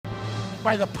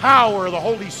by the power of the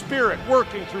Holy Spirit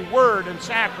working through word and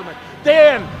sacrament.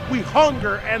 Then we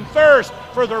hunger and thirst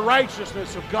for the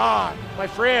righteousness of God. My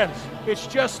friends, it's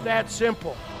just that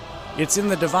simple. It's in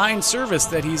the divine service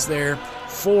that he's there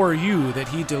for you, that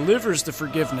he delivers the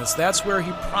forgiveness. That's where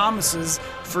he promises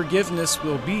forgiveness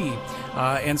will be.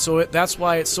 And so that's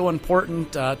why it's so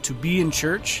important to be in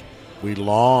church. We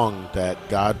long that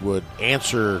God would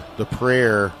answer the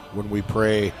prayer when we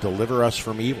pray, deliver us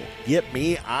from evil. Get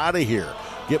me out of here.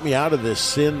 Get me out of this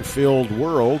sin-filled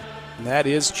world. And that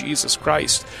is Jesus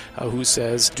Christ, who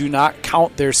says, do not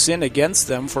count their sin against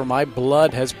them, for my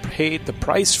blood has paid the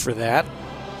price for that.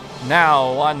 Now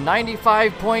on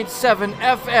 95.7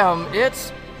 FM,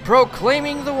 it's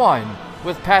Proclaiming the One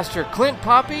with Pastor Clint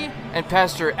Poppy and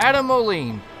Pastor Adam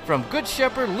Moline from Good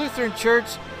Shepherd Lutheran Church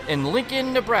in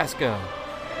Lincoln, Nebraska.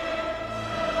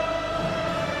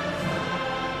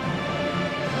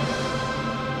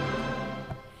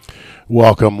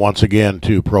 Welcome once again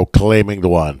to Proclaiming the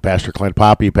One. Pastor Clint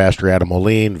Poppy, Pastor Adam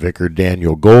Moline, Vicar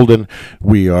Daniel Golden.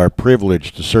 We are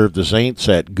privileged to serve the saints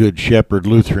at Good Shepherd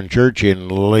Lutheran Church in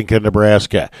Lincoln,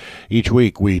 Nebraska. Each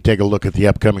week we take a look at the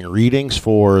upcoming readings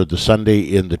for the Sunday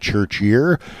in the church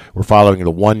year. We're following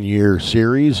the one-year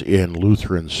series in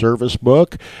Lutheran Service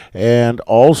Book. And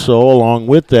also, along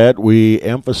with that, we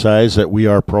emphasize that we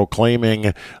are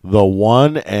proclaiming the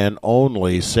one and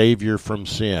only Savior from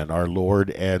sin, our Lord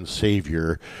and Savior,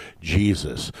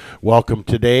 Jesus. Welcome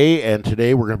today, and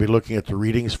today we're going to be looking at the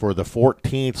readings for the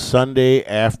 14th Sunday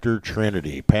after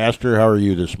Trinity. Pastor, how are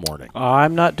you this morning?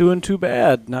 I'm not doing too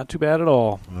bad. Not too bad at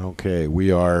all. Okay,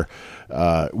 we are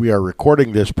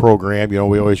recording this program. You know,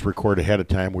 we always record ahead of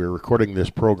time. We're recording this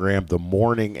program the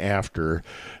morning after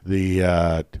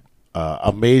the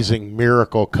amazing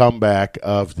miracle comeback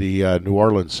of the New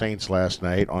Orleans Saints last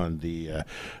night on the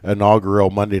inaugural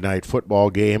Monday night football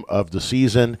game of the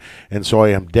season. And so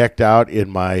I am decked out in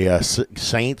my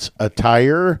Saints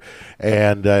attire.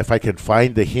 And if I could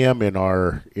find the hymn in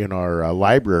our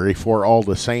library for all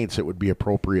the Saints, it would be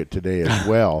appropriate today as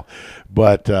well.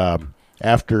 But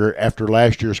After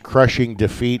last year's crushing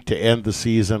defeat to end the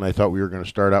season, I thought we were going to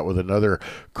start out with another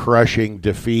crushing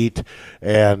defeat,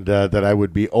 and that I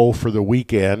would be 0 for the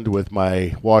weekend with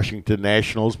my Washington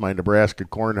Nationals, my Nebraska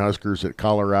Cornhuskers at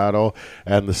Colorado,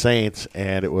 and the Saints,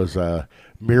 and it was a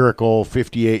miracle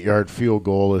 58-yard field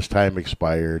goal as time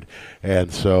expired.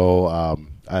 And so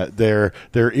there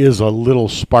is a little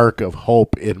spark of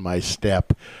hope in my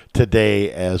step today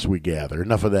as we gather.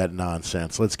 Enough of that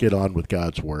nonsense. Let's get on with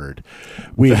God's Word.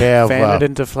 We have fan it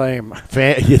into flame.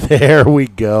 There we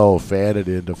go. Fan it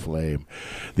into flame.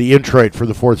 The introit for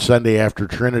the fourth Sunday after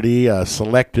Trinity,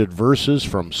 selected verses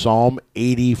from Psalm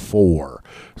 84.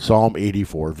 Psalm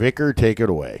 84. Vicar, take it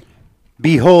away.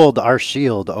 Behold our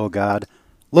shield, O God.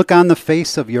 Look on the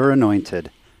face of your anointed.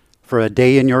 For a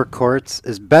day in your courts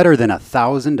is better than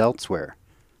 1,000 elsewhere.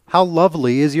 How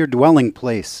lovely is your dwelling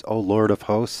place, O Lord of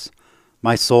hosts!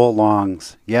 My soul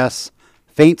longs, yes,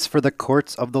 faints for the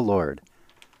courts of the Lord.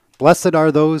 Blessed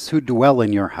are those who dwell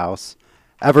in your house,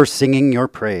 ever singing your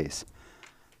praise.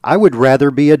 I would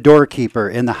rather be a doorkeeper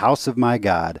in the house of my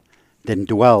God than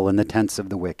dwell in the tents of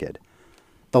the wicked.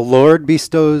 The Lord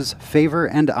bestows favor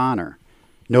and honor.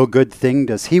 No good thing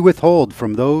does he withhold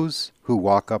from those who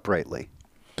walk uprightly.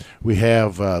 We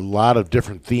have a lot of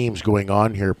different themes going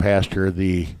on here, Pastor.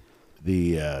 The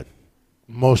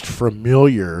most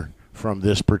familiar from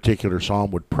this particular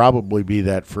psalm would probably be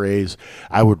that phrase,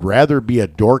 I would rather be a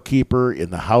doorkeeper in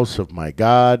the house of my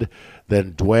God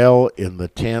than dwell in the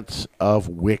tents of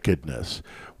wickedness.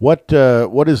 What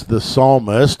is the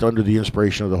psalmist, under the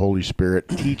inspiration of the Holy Spirit,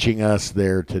 teaching us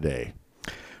there today?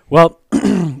 Well,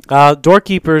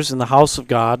 doorkeepers in the house of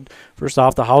God. First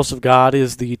off, the house of God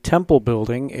is the temple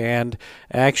building, and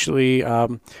actually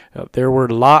there were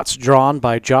lots drawn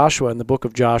by Joshua in the book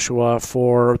of Joshua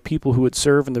for people who would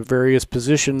serve in the various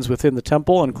positions within the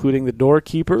temple, including the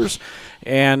doorkeepers.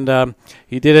 And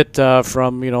he did it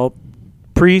from,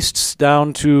 priests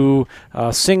down to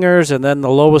singers, and then the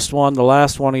lowest one, the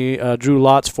last one he drew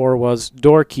lots for was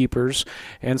doorkeepers.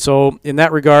 And so in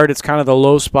that regard, it's kind of the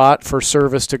low spot for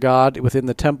service to God within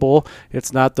the temple.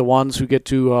 It's not the ones who get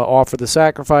to offer the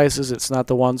sacrifices. It's not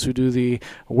the ones who do the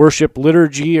worship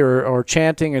liturgy or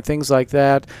chanting and things like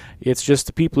that. It's just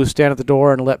the people who stand at the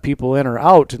door and let people in or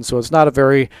out. And so it's not a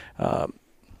very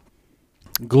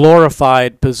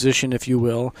glorified position, if you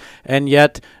will, and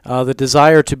yet the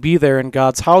desire to be there in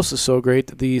God's house is so great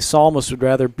that the psalmist would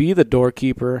rather be the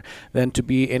doorkeeper than to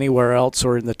be anywhere else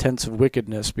or in the tents of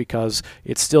wickedness, because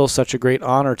it's still such a great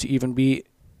honor to even be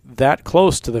that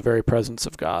close to the very presence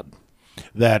of God.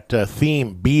 That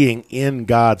theme, being in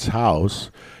God's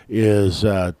house, is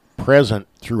present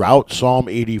throughout Psalm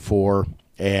 84,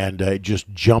 and it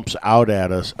just jumps out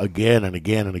at us again and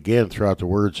again and again throughout the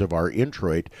words of our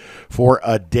introit. For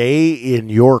a day in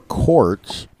your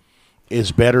courts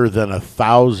is better than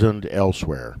 1,000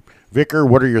 elsewhere. Vicar,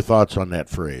 what are your thoughts on that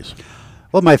phrase?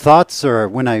 Well, my thoughts are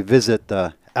when I visit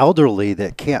the elderly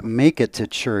that can't make it to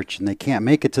church and they can't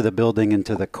make it to the building and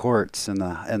to the courts and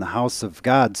the house of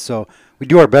God. So we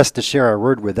do our best to share our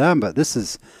word with them, but this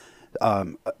is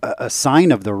a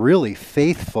sign of the really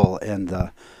faithful and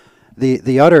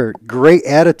the utter great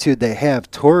attitude they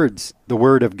have towards the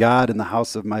word of God and the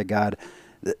house of my God.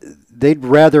 They'd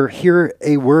rather hear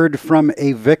a word from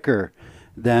a vicar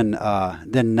than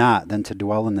to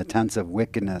dwell in the tents of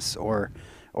wickedness or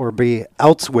be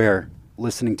elsewhere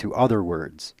listening to other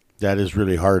words. That is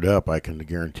really hard up, I can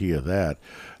guarantee you that.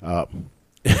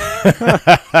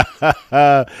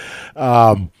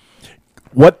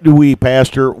 What do we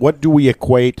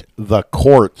equate the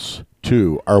courts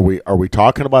to? Are we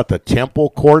talking about the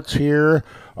temple courts here?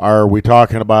 Are we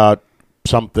talking about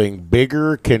something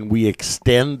bigger? Can we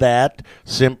extend that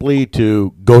simply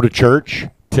to go to church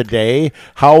today?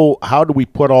 How do we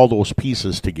put all those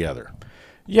pieces together?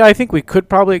 Yeah, I think we could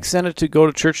probably extend it to go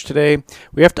to church today.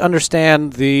 We have to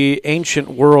understand the ancient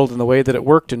world and the way that it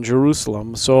worked in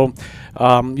Jerusalem. So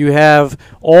you have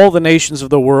all the nations of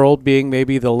the world being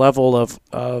maybe the level of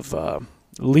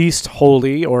least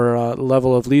holy or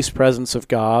level of least presence of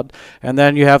God. And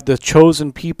then you have the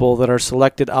chosen people that are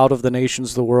selected out of the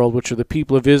nations of the world, which are the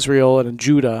people of Israel and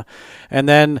Judah. And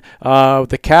then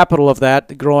the capital of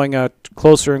that growing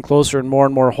closer and closer and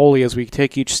more holy as we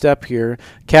take each step here.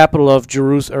 Capital of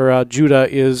Judah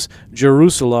is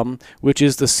Jerusalem, which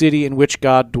is the city in which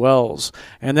God dwells.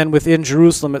 And then within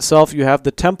Jerusalem itself, you have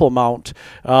the Temple Mount,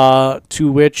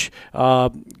 to which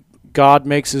God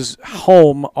makes his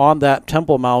home on that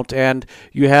Temple Mount, and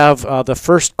you have the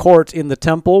first court in the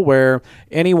temple where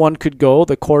anyone could go,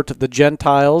 the court of the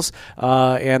Gentiles,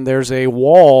 and there's a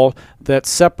wall that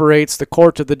separates the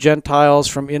court of the Gentiles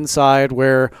from inside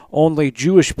where only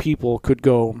Jewish people could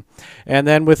go. And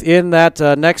then within that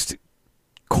next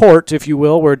court, if you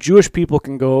will, where Jewish people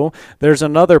can go, there's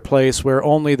another place where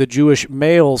only the Jewish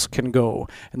males can go,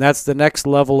 and that's the next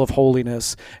level of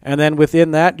holiness. And then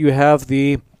within that you have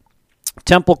the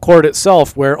temple court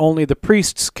itself where only the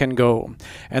priests can go.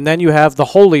 And then you have the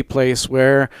holy place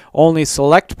where only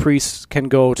select priests can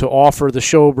go to offer the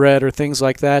showbread or things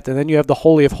like that. And then you have the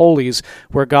Holy of Holies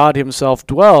where God himself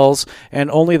dwells,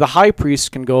 and only the high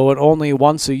priest can go, and only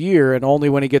once a year, and only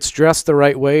when he gets dressed the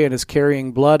right way and is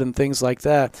carrying blood and things like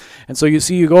that. And so you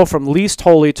see you go from least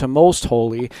holy to most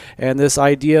holy, and this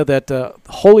idea that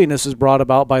holiness is brought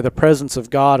about by the presence of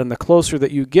God, and the closer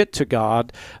that you get to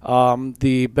God,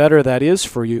 the better that is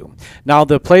for you. Now,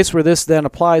 the place where this then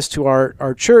applies to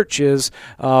our church is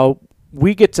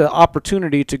we get the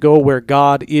opportunity to go where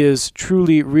God is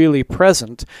truly, really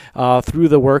present through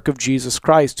the work of Jesus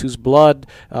Christ, whose blood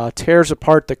tears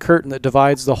apart the curtain that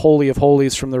divides the Holy of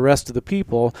Holies from the rest of the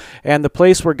people. And the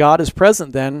place where God is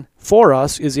present then for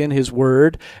us is in his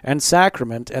word and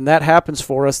sacrament, and that happens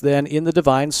for us then in the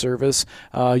divine service,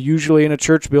 usually in a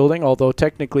church building, although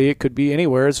technically it could be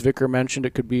anywhere. As Vicar mentioned,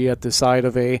 it could be at the side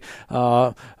of a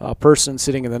person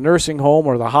sitting in the nursing home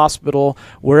or the hospital.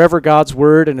 Wherever God's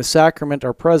word and his sacrament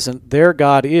are present, there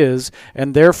God is,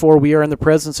 and therefore we are in the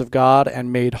presence of God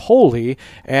and made holy.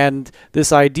 And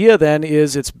this idea then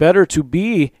is it's better to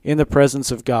be in the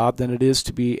presence of God than it is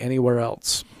to be anywhere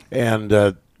else.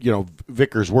 And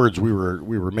Vicar's words, we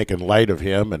were making light of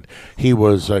him, and he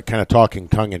was kind of talking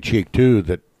tongue-in-cheek, too,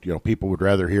 that people would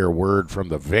rather hear a word from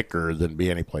the vicar than be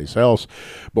anyplace else.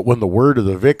 But when the word of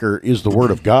the vicar is the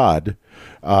word of God,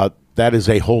 that is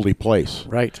a holy place.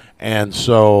 Right. And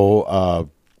so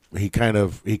he kind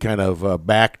of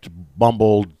backed,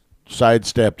 bumbled,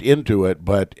 sidestepped into it,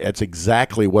 but it's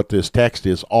exactly what this text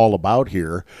is all about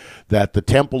here, that the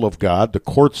temple of God, the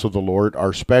courts of the Lord,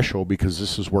 are special because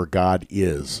this is where God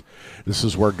is. This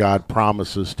is where God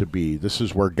promises to be. This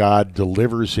is where God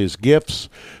delivers his gifts.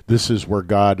 This is where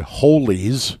God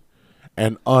holies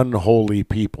an unholy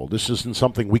people. This isn't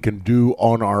something we can do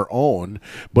on our own,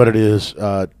 but it is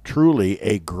truly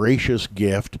a gracious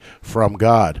gift from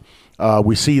God.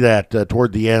 We see that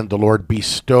toward the end, the Lord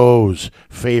bestows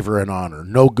favor and honor.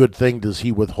 No good thing does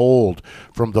he withhold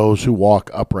from those who walk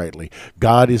uprightly.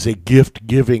 God is a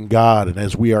gift-giving God, and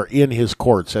as we are in his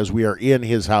courts, as we are in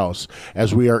his house,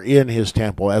 as we are in his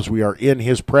temple, as we are in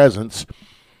his presence,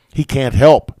 he can't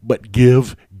help but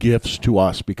give gifts to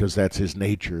us because that's his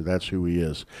nature. That's who he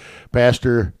is.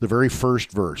 Pastor, the very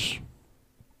first verse.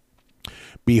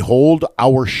 Behold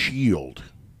our shield,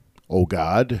 O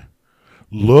God.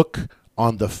 Look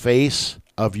on the face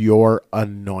of your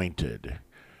anointed.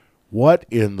 What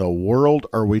in the world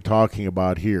are we talking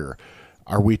about here?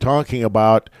 Are we talking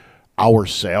about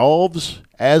ourselves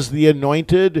as the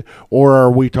anointed, or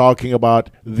are we talking about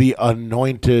the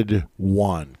anointed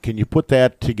one? Can you put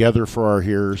that together for our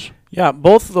hearers? Yeah,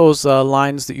 both of those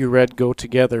lines that you read go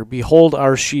together. Behold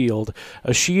our shield.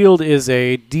 A shield is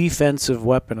a defensive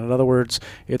weapon. In other words,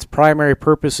 its primary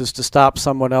purpose is to stop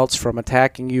someone else from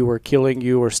attacking you or killing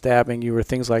you or stabbing you or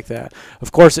things like that.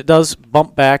 Of course, it does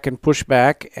bump back and push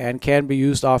back and can be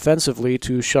used offensively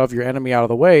to shove your enemy out of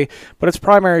the way, but its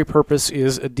primary purpose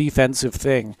is a defensive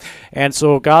thing. And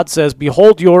so God says,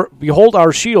 behold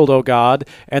our shield, O God,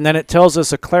 and then it tells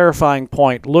us a clarifying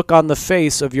point. Look on the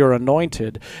face of your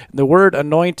anointed. The word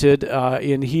anointed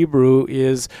in Hebrew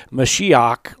is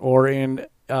Mashiach, or in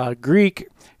Greek,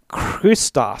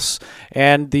 Christos.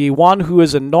 And the one who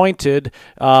is anointed,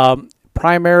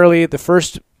 primarily the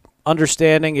first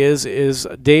understanding is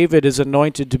David is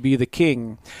anointed to be the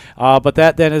king. But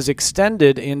that then is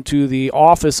extended into the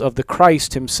office of the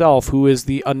Christ himself, who is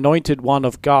the anointed one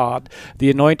of God, the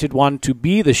anointed one to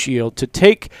be the shield, to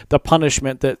take the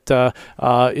punishment that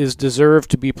is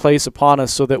deserved to be placed upon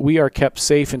us so that we are kept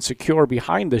safe and secure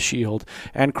behind the shield.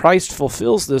 And Christ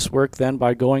fulfills this work then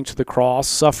by going to the cross,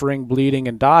 suffering, bleeding,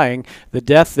 and dying, the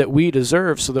death that we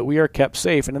deserve so that we are kept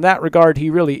safe. And in that regard,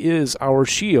 he really is our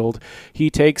shield.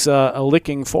 He takes a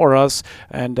licking for us,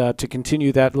 and to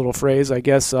continue that little phrase, I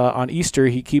guess on Easter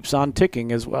he keeps on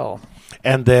ticking as well.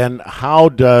 And then how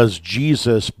does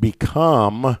Jesus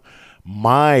become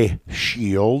my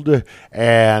shield,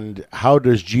 and how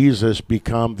does Jesus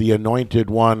become the anointed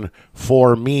one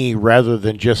for me rather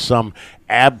than just some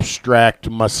abstract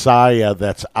Messiah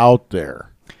that's out there?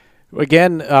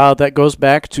 Again, that goes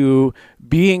back to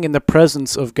being in the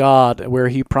presence of God where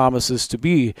he promises to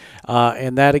be.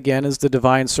 And that, again, is the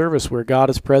divine service where God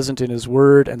is present in his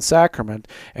word and sacrament.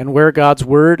 And where God's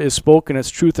word is spoken as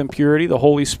truth and purity, the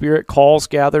Holy Spirit calls,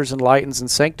 gathers, enlightens, and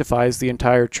sanctifies the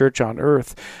entire church on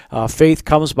earth. Faith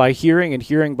comes by hearing, and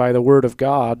hearing by the word of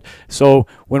God. So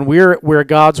when we're where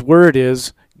God's word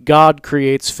is, God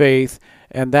creates faith.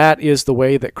 And that is the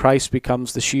way that Christ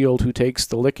becomes the shield who takes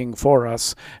the licking for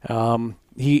us.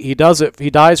 He does it. He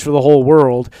dies for the whole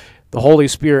world. The Holy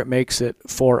Spirit makes it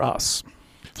for us,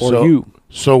 for you.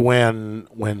 So when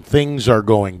things are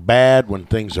going bad, when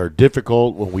things are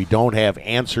difficult, when we don't have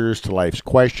answers to life's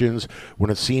questions, when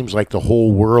it seems like the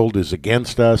whole world is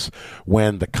against us,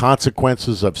 when the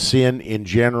consequences of sin in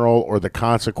general or the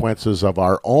consequences of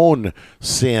our own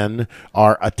sin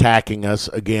are attacking us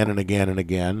again and again and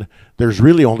again, there's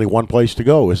really only one place to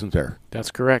go, isn't there?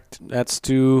 That's correct. That's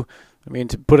to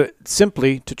put it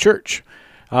simply, to church.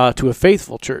 To a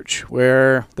faithful church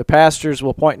where the pastors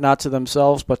will point not to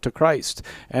themselves but to Christ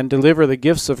and deliver the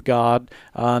gifts of God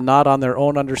not on their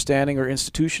own understanding or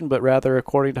institution, but rather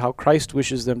according to how Christ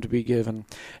wishes them to be given.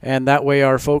 And that way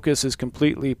our focus is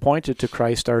completely pointed to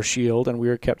Christ, our shield, and we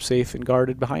are kept safe and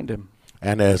guarded behind him.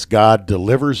 And as God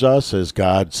delivers us, as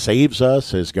God saves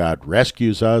us, as God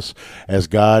rescues us, as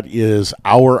God is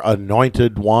our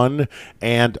anointed one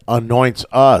and anoints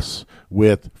us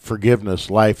with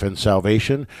forgiveness, life, and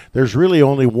salvation, there's really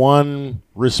only one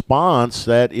response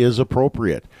that is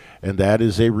appropriate, and that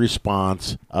is a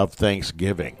response of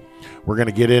thanksgiving. We're going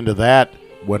to get into that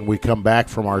when we come back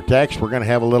from our text. We're going to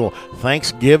have a little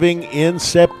Thanksgiving in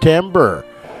September.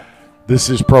 This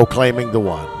is Proclaiming the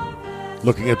One.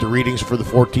 Looking at the readings for the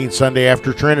 14th Sunday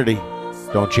after Trinity.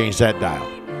 Don't change that dial.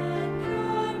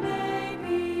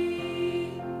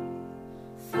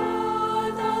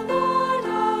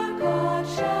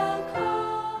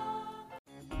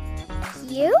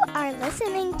 You are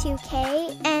listening to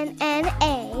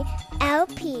KNNA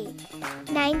LP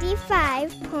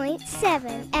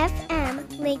 95.7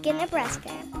 FM, Lincoln,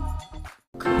 Nebraska.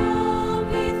 Come,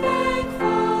 be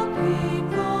thankful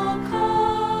people,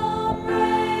 come,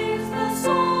 raise the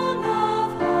song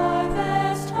of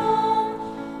harvest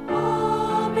home.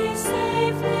 All be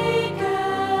safely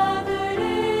gathered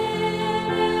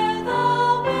in ere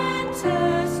the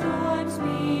winter storms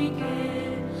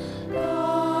begin.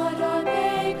 God our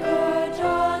Maker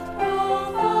doth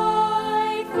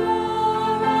provide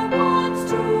for our wants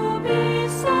to be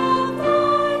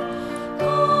supplied.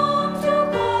 Come to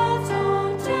God.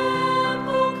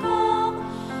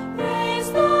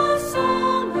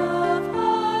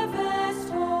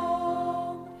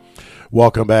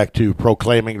 Welcome back to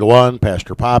Proclaiming the One.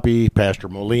 Pastor Poppy, Pastor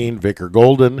Moline, Vicar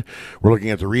Golden. We're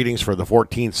looking at the readings for the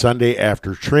 14th Sunday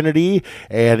after Trinity.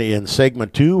 And in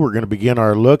segment 2, we're going to begin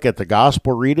our look at the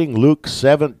gospel reading, Luke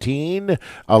 17,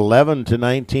 11 to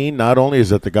 19. Not only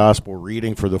is it the gospel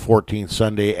reading for the 14th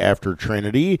Sunday after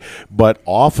Trinity, but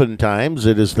oftentimes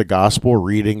it is the gospel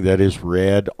reading that is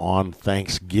read on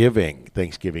Thanksgiving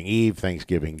Eve,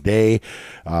 Thanksgiving Day.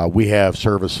 We have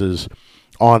services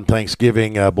on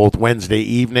Thanksgiving, both Wednesday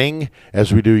evening,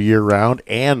 as we do year-round,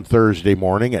 and Thursday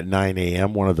morning at 9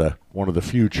 a.m. One of the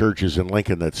few churches in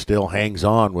Lincoln that still hangs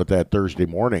on with that Thursday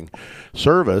morning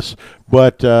service.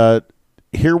 But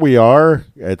here we are.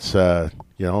 It's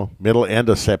middle end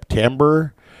of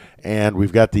September, and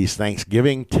we've got these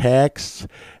Thanksgiving texts,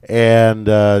 and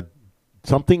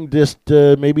something just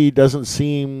maybe doesn't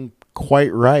seem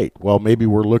quite right. Well, maybe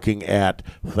we're looking at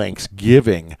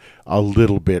Thanksgiving a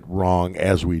little bit wrong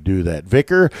as we do that.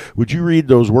 Vicar, would you read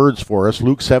those words for us?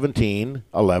 Luke 17,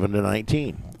 11 to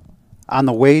 19. On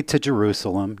the way to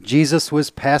Jerusalem, Jesus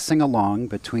was passing along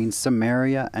between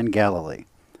Samaria and Galilee.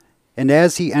 And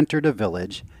as he entered a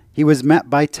village, he was met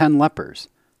by 10 lepers,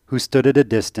 who stood at a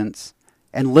distance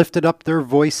and lifted up their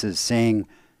voices, saying,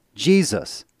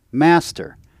 "Jesus,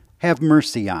 Master, have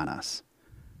mercy on us."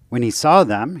 When he saw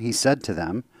them, he said to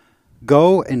them,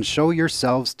 "Go and show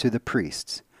yourselves to the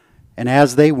priests." And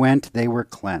as they went, they were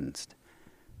cleansed.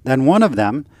 Then one of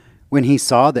them, when he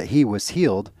saw that he was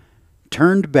healed,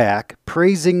 turned back,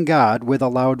 praising God with a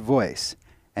loud voice.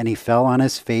 And he fell on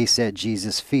his face at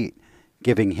Jesus' feet,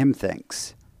 giving him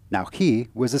thanks. Now he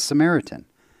was a Samaritan.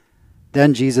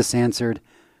 Then Jesus answered,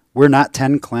 "Were not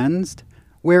 10 cleansed?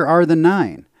 Where are the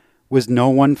 9? Was no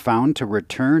one found to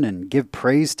return and give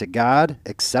praise to God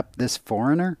except this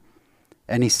foreigner?"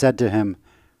 And he said to him,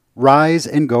 "Rise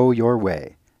and go your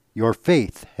way. Your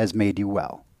faith has made you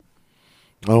well."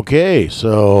 Okay,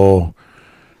 so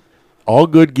all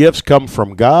good gifts come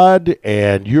from God,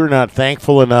 and you're not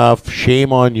thankful enough.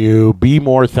 Shame on you. Be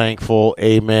more thankful.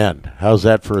 Amen. How's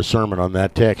that for a sermon on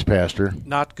that text, Pastor?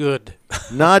 Not good.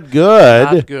 Not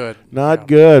good. Not good. Not Yeah.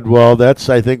 good. Well, that's,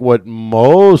 I think, what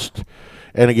most,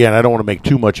 and again, I don't want to make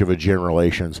too much of a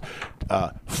generalizations,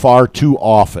 far too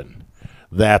often.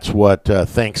 That's what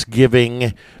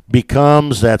Thanksgiving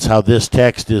becomes. That's how this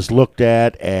text is looked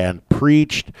at and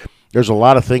preached. There's a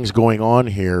lot of things going on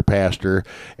here, Pastor.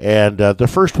 And the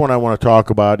first one I want to talk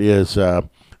about is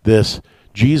this: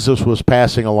 Jesus was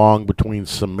passing along between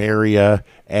Samaria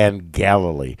and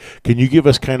Galilee. Can you give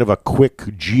us kind of a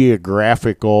quick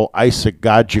geographical,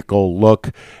 isagogical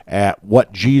look at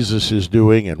what Jesus is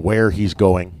doing and where he's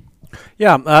going?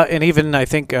 Yeah, and even I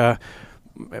think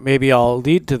maybe I'll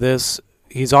lead to this.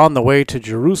 He's on the way to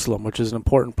Jerusalem, which is an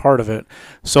important part of it.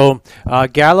 So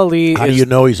Galilee How do you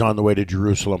know he's on the way to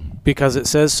Jerusalem? Because it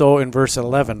says so in verse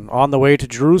 11. On the way to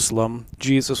Jerusalem,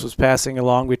 Jesus was passing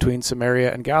along between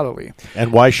Samaria and Galilee.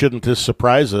 And why shouldn't this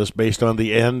surprise us based on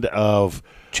the end of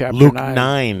Chapter Luke 9.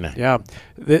 9? Yeah.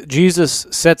 Jesus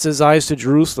sets his eyes to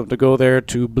Jerusalem to go there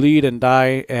to bleed and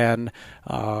die and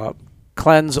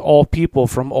cleanse all people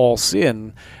from all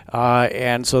sin.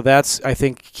 And so that's, I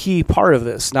think, key part of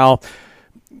this. Now,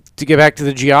 to get back to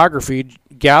the geography,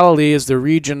 Galilee is the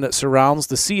region that surrounds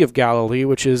the Sea of Galilee,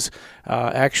 which is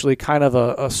actually kind of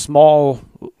a small,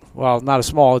 well, not a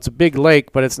small, it's a big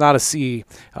lake, but it's not a sea.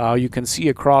 You can see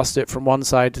across it from one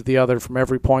side to the other from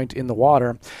every point in the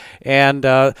water. And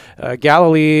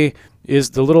Galilee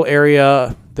is the little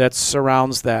area that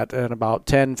surrounds that, and about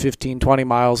 10, 15, 20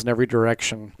 miles in every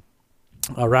direction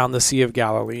around the Sea of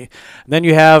Galilee. And then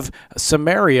you have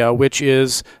Samaria, which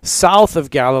is south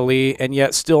of Galilee and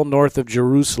yet still north of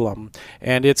Jerusalem.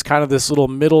 And it's kind of this little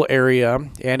middle area,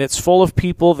 and it's full of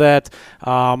people that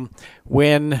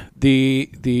when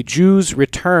the Jews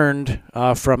returned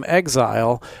from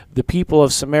exile, the people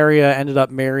of Samaria ended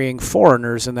up marrying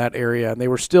foreigners in that area, and they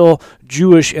were still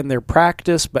Jewish in their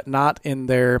practice, but not in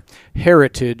their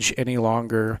heritage any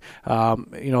longer.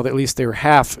 At least they were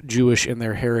half Jewish in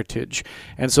their heritage,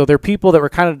 and so they're people that were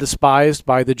kind of despised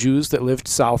by the Jews that lived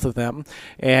south of them,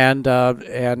 and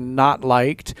not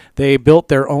liked. They built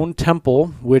their own temple,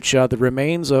 which the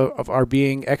remains of are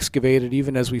being excavated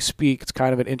even as we speak. It's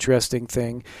kind of an interesting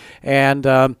thing, and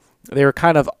they were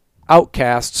kind of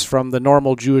outcasts from the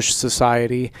normal Jewish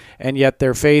society, and yet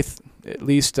their faith, at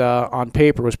least on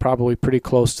paper, was probably pretty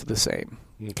close to the same.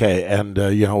 Okay, and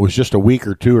it was just a week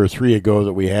or two or three ago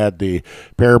that we had the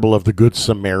parable of the Good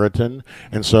Samaritan,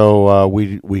 and so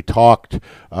we talked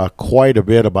quite a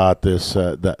bit about this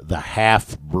the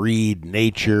half-breed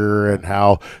nature and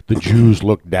how the Jews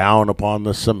looked down upon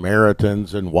the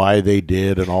Samaritans and why they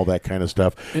did and all that kind of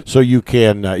stuff. So you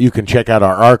can check out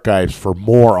our archives for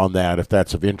more on that if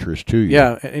that's of interest to you.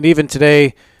 Yeah, and even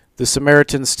today, the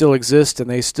Samaritans still exist, and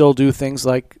they still do things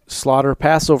like slaughter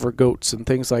Passover goats and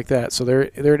things like that. So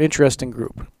they're an interesting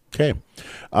group. Okay.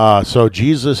 So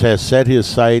Jesus has set his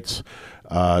sights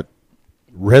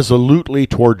resolutely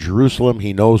toward Jerusalem.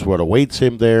 He knows what awaits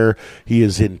him there. He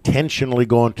is intentionally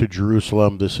going to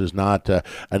Jerusalem. This is not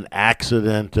an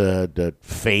accident,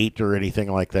 fate, or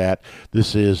anything like that.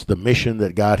 This is the mission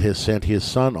that God has sent his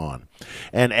son on.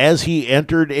 And as he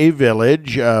entered a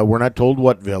village, we're not told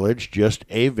what village, just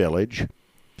a village,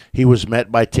 he was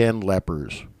met by 10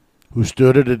 lepers who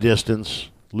stood at a distance,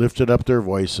 lifted up their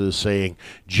voices, saying,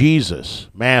 "Jesus,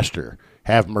 Master,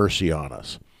 have mercy on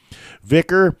us."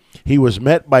 Vicar, he was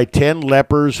met by 10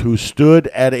 lepers who stood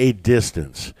at a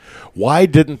distance. Why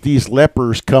didn't these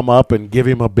lepers come up and give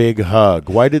him a big hug?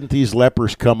 Why didn't these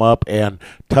lepers come up and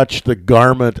touch the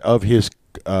garment of his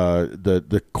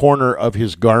the corner of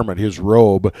his garment, his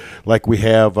robe, like we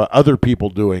have other people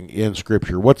doing in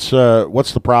Scripture? What's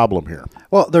the problem here?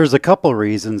 Well, there's a couple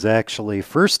reasons, actually.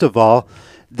 First of all,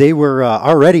 they were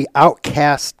already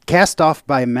cast off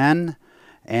by men,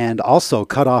 and also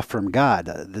cut off from God.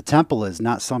 The temple is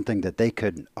not something that they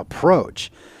could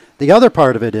approach. The other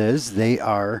part of it is they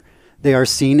are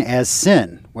seen as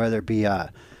sin, whether it be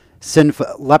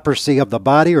leprosy of the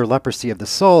body or leprosy of the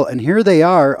soul. And here they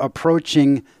are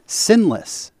approaching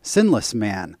sinless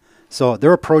man. So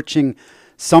they're approaching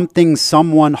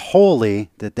someone holy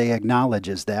that they acknowledge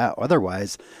as that.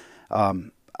 Otherwise,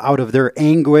 out of their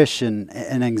anguish and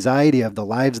anxiety of the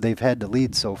lives they've had to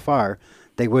lead so far,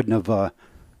 they wouldn't have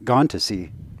gone to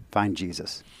find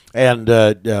Jesus. And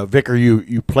Vicar,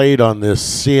 you played on this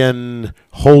sin,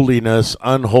 holiness,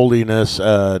 unholiness.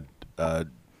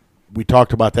 We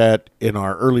talked about that in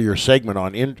our earlier segment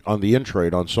on the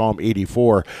introit on Psalm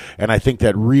 84, and I think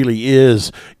that really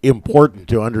is important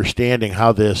to understanding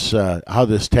how this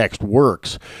text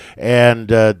works. And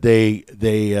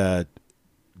they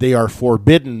are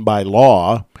forbidden by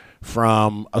law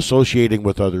from associating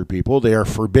with other people. They are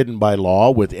forbidden by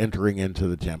law with entering into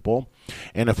the temple.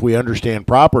 And if we understand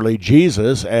properly,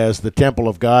 Jesus as the temple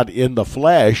of God in the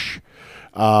flesh,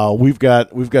 we've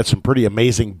got some pretty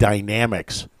amazing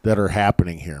dynamics that are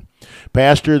happening here.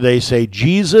 Pastor, they say,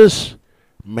 "Jesus,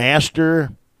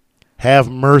 Master,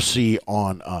 have mercy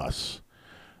on us."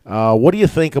 What do you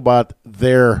think about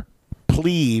their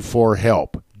plea for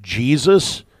help?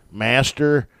 Jesus,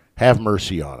 Master, have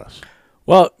mercy on us.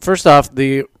 Well, first off,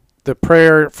 the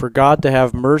prayer for God to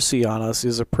have mercy on us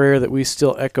is a prayer that we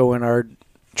still echo in our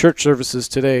church services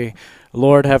today.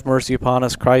 Lord, have mercy upon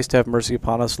us. Christ, have mercy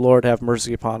upon us. Lord, have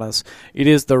mercy upon us. It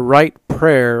is the right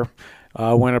prayer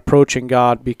when approaching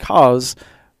God, because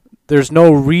there's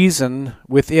no reason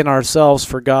within ourselves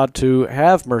for God to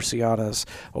have mercy on us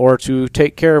or to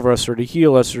take care of us or to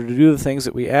heal us or to do the things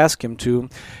that we ask him to.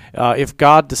 If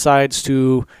God decides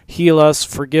to heal us,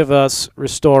 forgive us,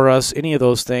 restore us, any of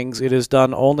those things, it is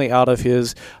done only out of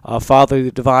his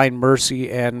fatherly divine mercy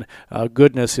and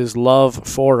goodness, his love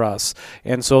for us.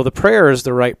 And so the prayer is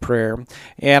the right prayer.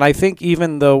 And I think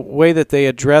even the way that they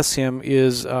address him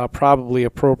is probably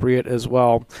appropriate as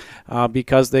well,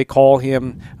 because they call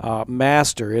him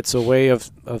Master. It's a way of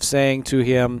saying to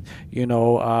him,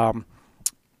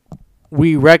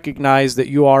 we recognize that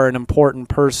you are an important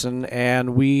person,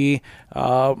 and we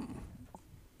know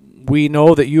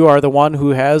that you are the one who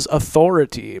has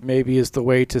authority, maybe is the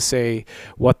way to say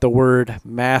what the word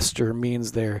master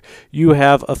means there. You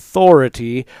have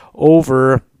authority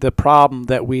over the problem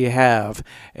that we have.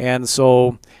 And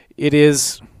so it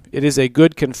is a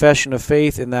good confession of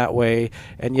faith in that way,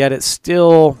 and yet it's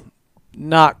still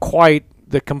not quite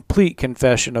the complete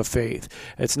confession of faith.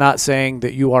 It's not saying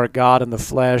that you are God in the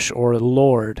flesh or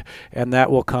Lord, and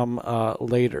that will come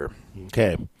later.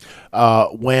 Okay.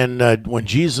 When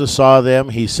Jesus saw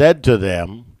them, he said to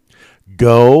them,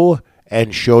 "Go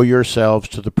and show yourselves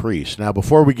to the priest." Now,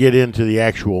 before we get into the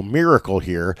actual miracle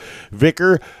here,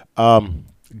 Vicar,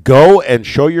 go and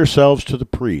show yourselves to the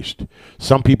priest.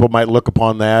 Some people might look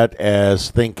upon that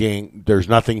as thinking there's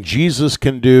nothing Jesus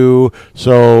can do,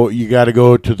 so you got to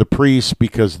go to the priests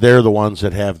because they're the ones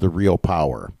that have the real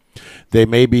power. They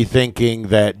may be thinking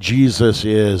that Jesus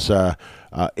is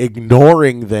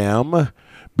ignoring them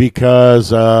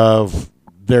because of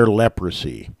their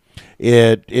leprosy.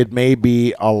 It may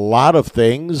be a lot of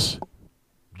things.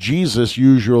 Jesus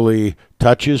usually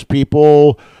touches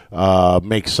people,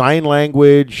 makes sign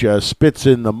language, spits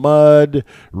in the mud,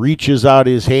 reaches out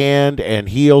his hand and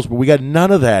heals. But we got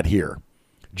none of that here.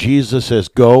 Jesus says,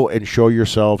 go and show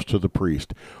yourselves to the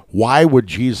priest. Why would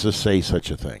Jesus say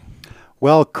such a thing?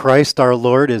 Well, Christ our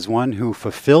Lord is one who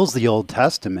fulfills the Old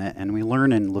Testament, and we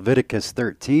learn in Leviticus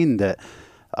 13 that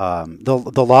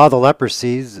the law of the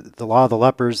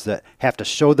lepers that have to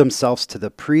show themselves to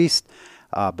the priest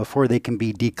before they can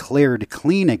be declared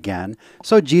clean again.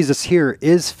 So Jesus here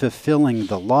is fulfilling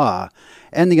the law.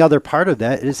 And the other part of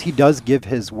that is he does give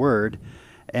his word.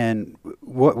 And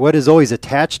what is always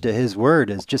attached to his word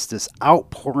is just this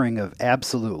outpouring of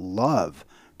absolute love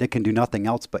that can do nothing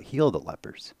else but heal the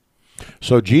lepers.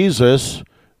 So Jesus,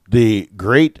 the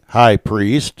great high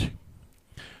priest,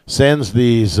 sends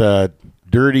these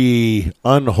dirty,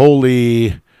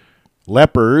 unholy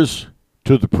lepers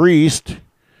to the priest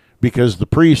because the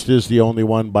priest is the only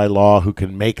one by law who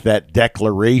can make that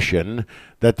declaration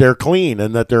that they're clean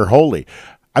and that they're holy.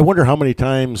 I wonder how many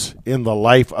times in the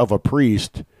life of a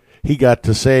priest he got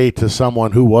to say to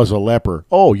someone who was a leper,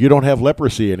 oh, you don't have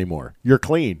leprosy anymore. You're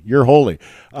clean. You're holy.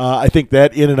 I think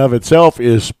that in and of itself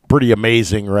is pretty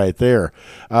amazing right there.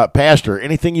 Pastor,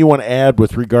 anything you want to add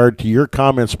with regard to your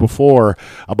comments before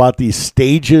about these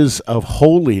stages of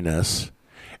holiness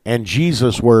and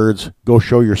Jesus' words, go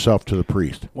show yourself to the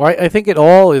priest? Well, I think it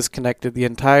all is connected, the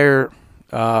entire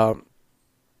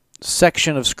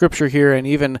section of Scripture here, and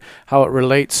even how it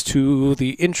relates to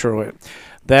the intro,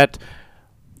 that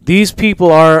these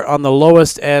people are on the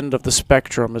lowest end of the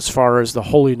spectrum as far as the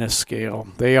holiness scale.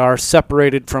 They are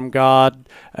separated from God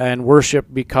and worship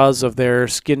because of their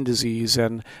skin disease,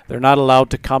 and they're not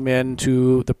allowed to come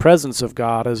into the presence of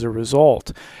God as a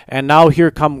result. And now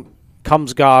here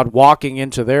comes God walking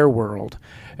into their world,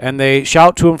 and they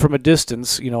shout to him from a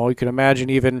distance. You know, you can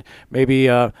imagine even maybe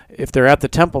if they're at the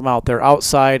Temple Mount, they're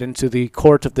outside into the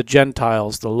court of the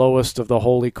Gentiles, the lowest of the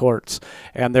holy courts,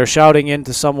 and they're shouting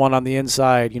into someone on the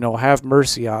inside, you know, have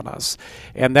mercy on us.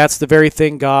 And that's the very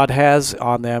thing God has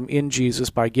on them in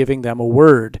Jesus by giving them a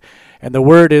word. And the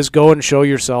word is, go and show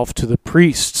yourself to the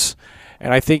priests.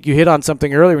 And I think you hit on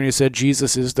something earlier when you said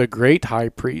Jesus is the great high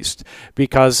priest,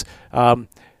 because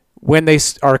when they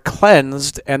are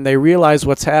cleansed and they realize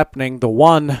what's happening, the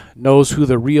one knows who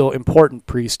the real important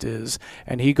priest is.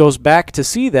 And he goes back to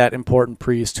see that important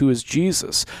priest, who is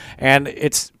Jesus. And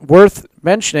it's worth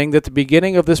mentioning that the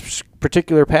beginning of this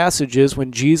particular passage is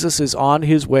when Jesus is on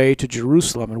his way to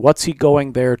Jerusalem. And what's he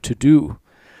going there to do?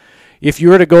 If you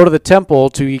were to go to the temple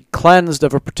to be cleansed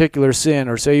of a particular sin,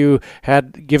 or say you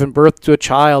had given birth to a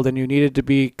child and you needed to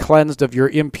be cleansed of your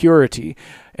impurity,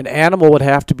 an animal would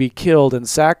have to be killed and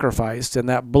sacrificed, and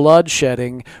that blood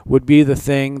shedding would be the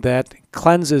thing that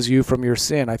cleanses you from your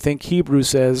sin. I think Hebrews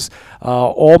says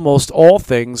almost all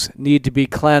things need to be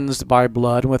cleansed by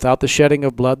blood, and without the shedding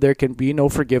of blood there can be no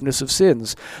forgiveness of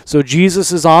sins. So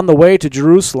Jesus is on the way to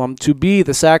Jerusalem to be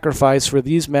the sacrifice for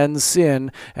these men's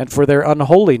sin and for their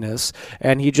unholiness,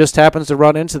 and he just happens to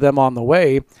run into them on the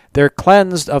way. They're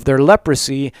cleansed of their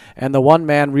leprosy, and the one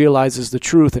man realizes the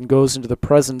truth and goes into the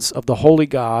presence of the holy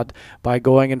God by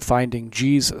going and finding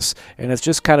Jesus. And it's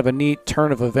just kind of a neat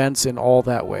turn of events in all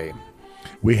that way.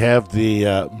 We have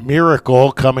the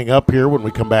miracle coming up here when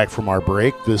we come back from our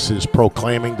break. This is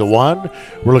Proclaiming the One.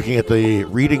 We're looking at the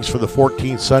readings for the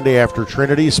 14th Sunday after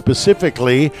Trinity,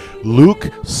 specifically Luke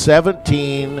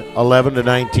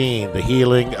 17:11-19, the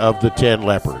healing of the 10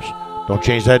 lepers. Don't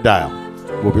change that dial.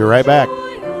 We'll be right back.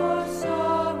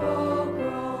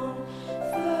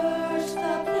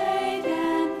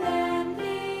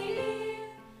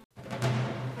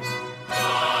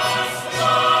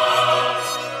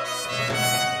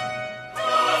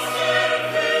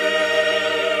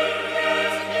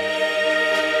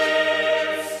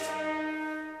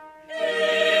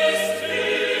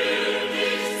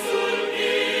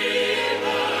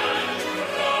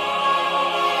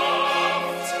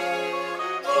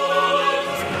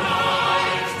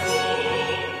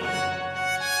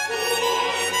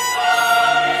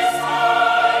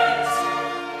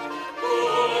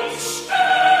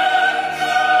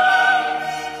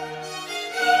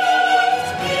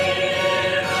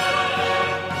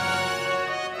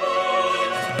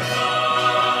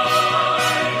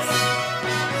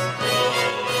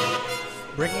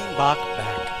 Bringing Bach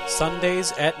back,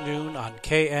 Sundays at noon on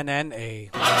KNNA.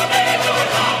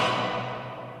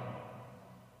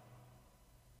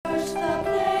 First the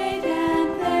plague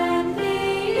and then the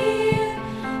ear,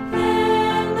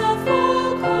 then the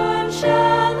full corn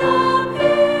shall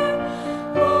appear.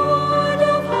 Lord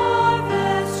of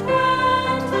harvest,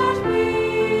 grant that we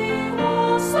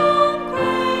wholesome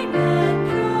grain and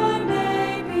pure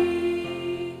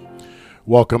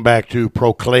Welcome back to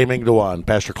Proclaiming the One.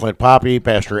 Pastor Clint Poppy,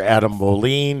 Pastor Adam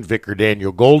Moline, Vicar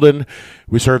Daniel Golden.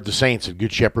 We serve the saints at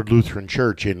Good Shepherd Lutheran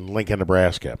Church in Lincoln,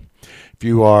 Nebraska. If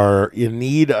you are in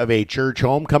need of a church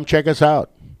home, come check us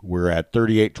out. We're at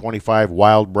 3825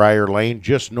 Wildbriar Lane,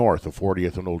 just north of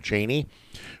 40th and Old Cheney.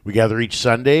 We gather each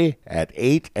Sunday at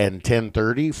 8 and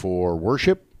 10:30 for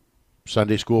worship.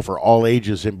 Sunday school for all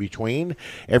ages in between,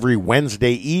 every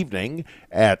Wednesday evening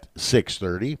at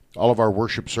 6:30. All of our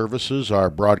worship services are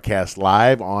broadcast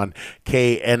live on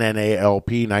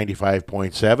KNNALP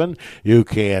 95.7. You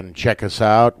can check us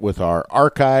out with our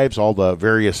archives, all the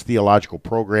various theological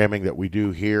programming that we do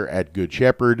here at Good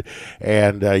Shepherd,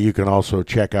 and you can also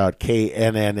check out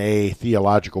KNNA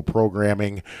theological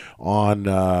programming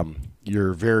on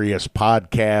your various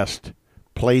podcast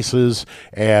places,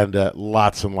 and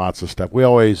lots of stuff. We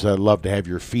always love to have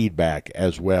your feedback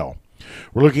as well.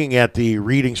 We're looking at the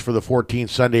readings for the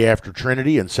 14th Sunday after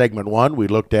Trinity. In segment 1, we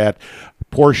looked at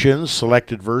portions,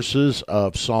 selected verses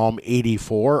of Psalm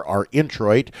 84, our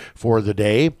introit for the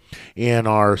day. In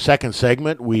our second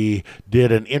segment, we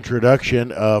did an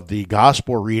introduction of the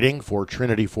gospel reading for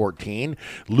Trinity 14,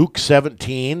 Luke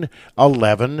 17,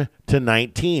 11 to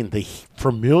 19, the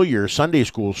familiar Sunday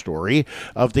school story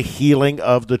of the healing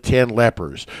of the 10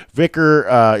 lepers. Vicar,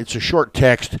 it's a short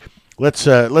text.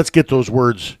 Let's get those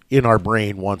words in our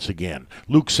brain once again.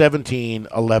 Luke 17,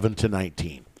 11 to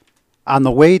 19. On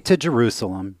the way to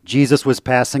Jerusalem, Jesus was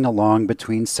passing along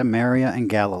between Samaria and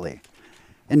Galilee.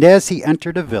 And as he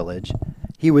entered a village,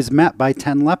 he was met by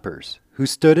 10 lepers, who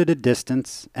stood at a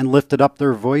distance and lifted up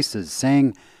their voices,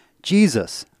 saying,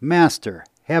 "Jesus, Master,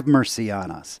 have mercy on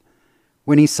us."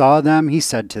 When he saw them, he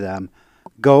said to them,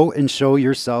 "Go and show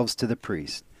yourselves to the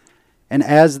priest." And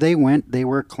as they went, they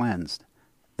were cleansed.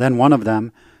 Then one of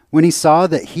them, when he saw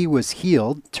that he was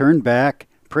healed, turned back,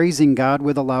 praising God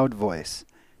with a loud voice.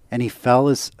 And he fell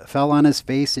on his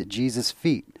face at Jesus'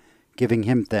 feet, giving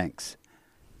him thanks.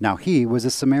 Now he was a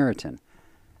Samaritan.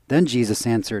 Then Jesus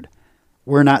answered,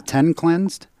 "Were not 10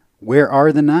 cleansed? Where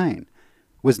are the 9?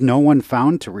 Was no one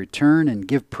found to return and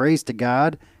give praise to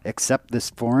God except this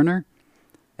foreigner?"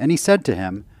 And he said to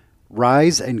him,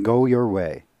 "Rise and go your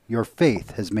way. Your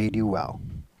faith has made you well."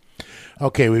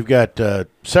 Okay, we've got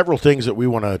several things that we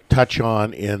want to touch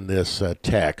on in this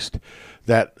text.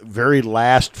 That very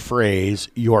last phrase,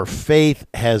 "your faith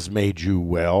has made you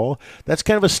well," that's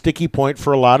kind of a sticky point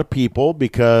for a lot of people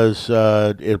because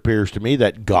it appears to me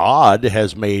that God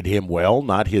has made him well,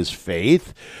 not his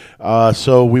faith.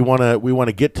 So we want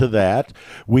to get to that.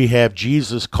 We have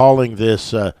Jesus calling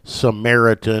this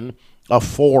Samaritan a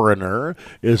foreigner.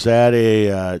 Is that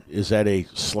a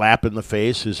slap in the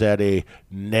face? Is that a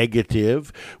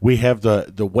negative? We have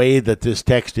the way that this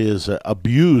text is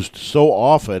abused so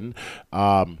often.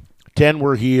 10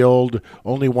 were healed,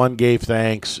 only one gave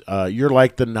thanks. You're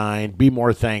like the 9. Be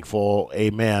more thankful.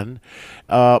 Amen.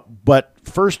 But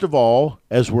first of all,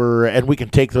 and we can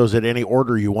take those at any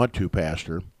order you want to,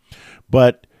 Pastor.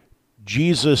 But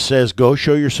Jesus says, "Go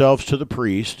show yourselves to the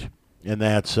priest," and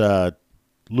that's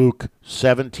Luke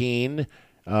 17,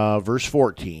 verse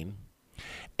 14.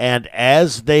 And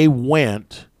as they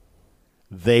went,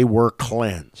 they were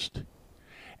cleansed.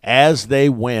 As they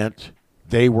went,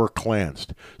 they were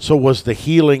cleansed. So was the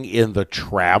healing in the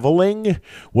traveling?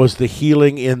 Was the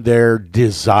healing in their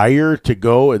desire to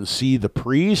go and see the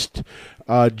priest?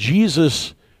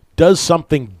 Jesus does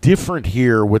something different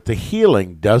here with the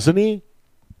healing, doesn't he?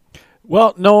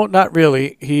 Well, no, not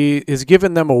really. He is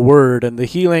giving them a word, and the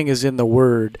healing is in the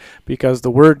word because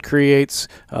the word creates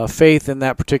faith in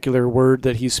that particular word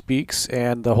that he speaks,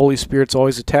 and the Holy Spirit's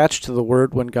always attached to the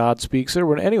word when God speaks it or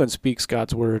when anyone speaks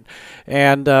God's word.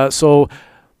 And so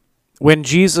when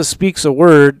Jesus speaks a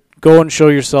word, "Go and show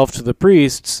yourself to the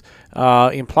priests,"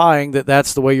 implying that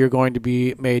that's the way you're going to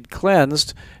be made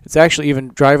cleansed. It's actually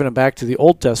even driving them back to the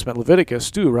Old Testament,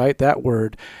 Leviticus too, right? That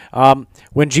word.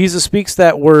 When Jesus speaks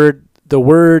that word, the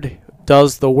word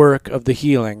does the work of the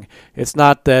healing. It's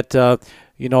not that,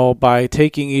 by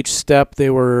taking each step they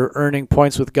were earning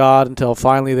points with God until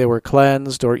finally they were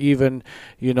cleansed, or even,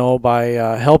 by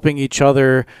helping each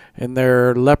other in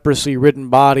their leprosy-ridden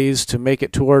bodies to make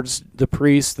it towards the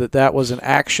priest, that was an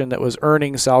action that was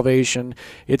earning salvation.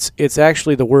 It's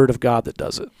actually the word of God that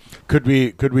does it. Could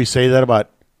we say that about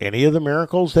any of the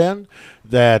miracles then?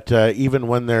 That even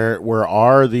when there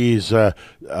are these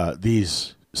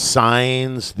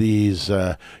signs,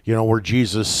 where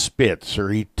Jesus spits or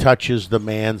he touches the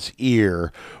man's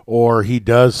ear or he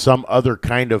does some other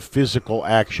kind of physical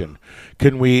action,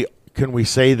 can we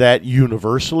say that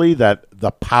universally, that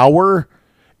the power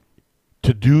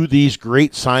to do these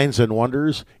great signs and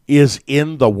wonders is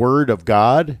in the Word of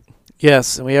God?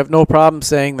 Yes, and we have no problem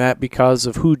saying that because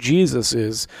of who Jesus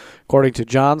is. According to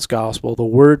John's Gospel, the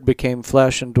Word became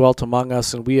flesh and dwelt among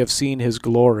us, and we have seen His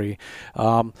glory.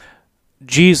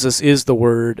 Jesus is the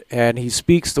Word, and He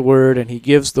speaks the Word, and He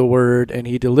gives the Word, and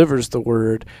He delivers the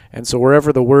Word. And so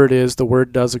wherever the Word is, the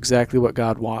Word does exactly what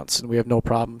God wants, and we have no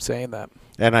problem saying that.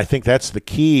 And I think that's the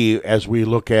key as we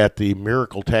look at the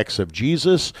miracle text of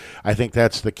Jesus. I think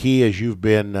that's the key as you've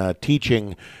been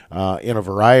teaching in a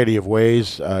variety of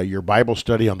ways your Bible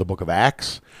study on the book of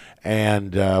Acts.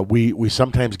 And we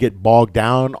sometimes get bogged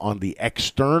down on the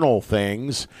external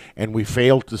things, and we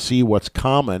fail to see what's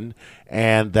common.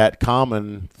 And that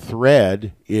common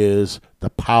thread is the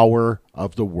power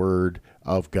of the Word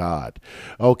of God.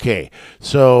 Okay,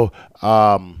 so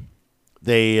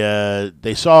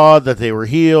they saw that they were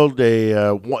healed.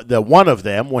 The one of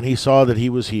them, when he saw that he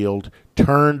was healed,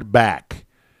 turned back,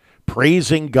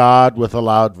 praising God with a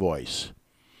loud voice.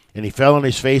 And he fell on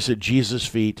his face at Jesus'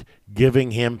 feet,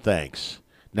 giving him thanks.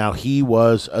 Now he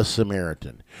was a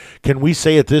Samaritan. Can we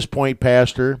say at this point,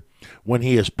 Pastor, when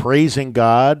he is praising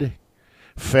God,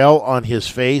 fell on his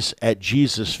face at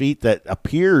Jesus' feet, that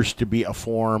appears to be a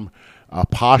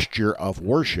posture of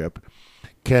worship?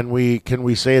 Can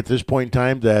we say at this point in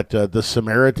time that the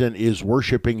Samaritan is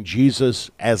worshiping Jesus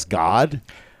as God?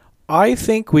 I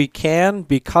think we can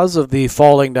because of the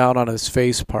falling down on his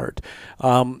face part.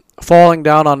 Falling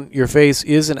down on your face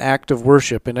is an act of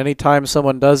worship, and anytime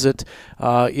someone does it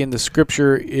in the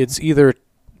Scripture, it's either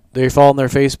they fall on their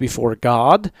face before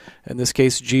God, in this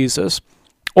case Jesus,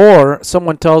 or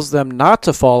someone tells them not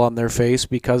to fall on their face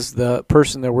because the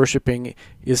person they're worshiping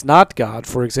is not God.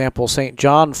 For example, St.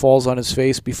 John falls on his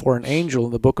face before an angel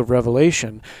in the book of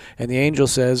Revelation, and the angel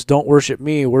says, "Don't worship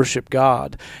me, worship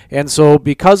God." And so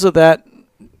because of that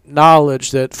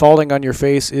knowledge that falling on your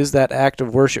face is that act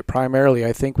of worship primarily,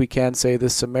 I think we can say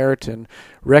this Samaritan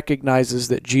recognizes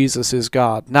that Jesus is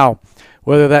God. Now,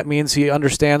 whether that means he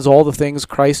understands all the things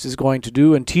Christ is going to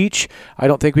do and teach, I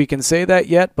don't think we can say that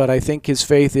yet, but I think his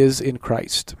faith is in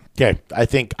Christ. Okay, I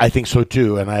think so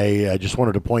too, and I just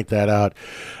wanted to point that out.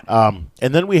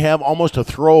 And then we have almost a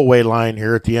throwaway line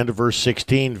here at the end of verse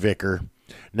 16, Vicar.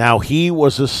 Now he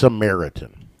was a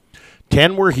Samaritan.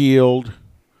 10 were healed,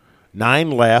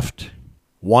 9 left,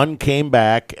 1 came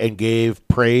back and gave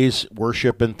praise,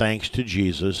 worship, and thanks to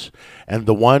Jesus, and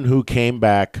the one who came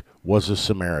back was a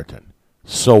Samaritan.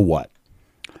 So what?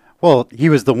 Well, he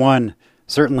was the one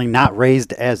certainly not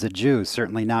raised as a Jew,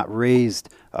 certainly not raised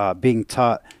being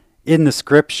taught in the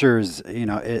Scriptures,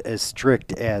 as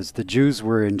strict as the Jews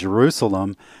were in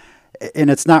Jerusalem.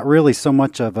 And it's not really so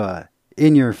much of a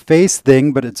in-your-face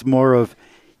thing, but it's more of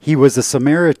he was a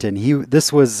Samaritan.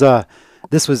 This was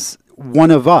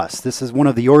one of us. This is one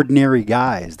of the ordinary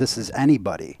guys. This is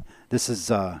anybody. This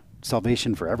is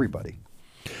salvation for everybody.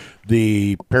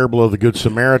 The parable of the Good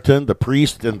Samaritan, the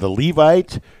priest and the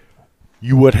Levite,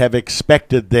 you would have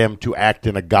expected them to act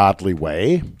in a godly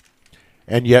way,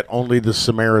 and yet only the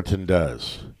Samaritan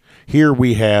does. Here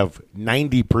we have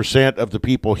 90% of the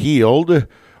people healed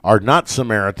are not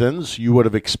Samaritans. You would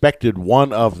have expected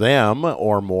one of them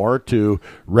or more to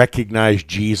recognize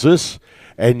Jesus,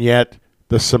 and yet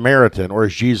the Samaritan, or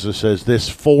as Jesus says, this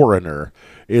foreigner,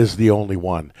 is the only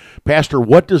one. Pastor,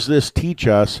 what does this teach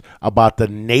us about the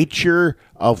nature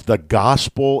of the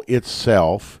gospel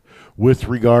itself with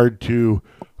regard to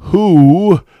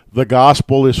who the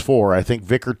gospel is for? I think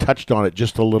Vicar touched on it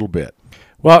just a little bit.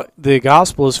 Well, the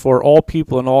gospel is for all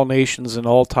people in all nations in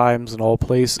all times and all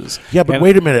places. Yeah, but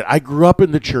wait a minute. I grew up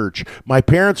in the church. My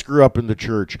parents grew up in the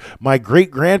church. My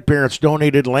great-grandparents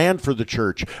donated land for the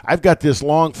church. I've got this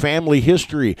long family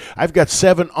history. I've got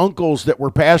 7 uncles that were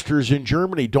pastors in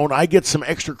Germany. Don't I get some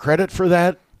extra credit for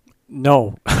that?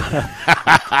 No.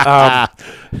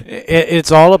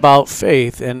 It's all about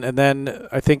faith. And then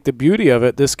I think the beauty of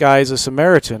it, this guy is a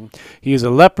Samaritan. He's a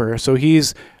leper, so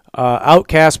he's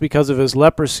outcast because of his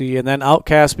leprosy, and then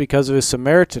outcast because of his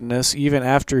Samaritanness even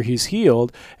after he's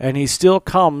healed, and he still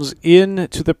comes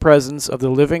into the presence of the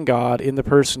living God in the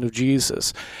person of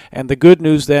Jesus. And the good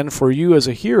news then for you as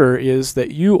a hearer is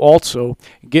that you also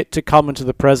get to come into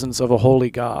the presence of a holy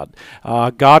God.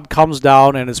 God comes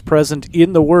down and is present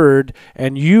in the Word,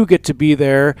 and you get to be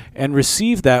there and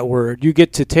receive that Word. You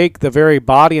get to take the very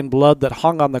body and blood that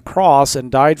hung on the cross and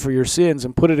died for your sins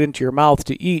and put it into your mouth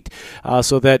to eat,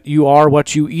 so that you are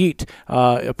what you eat,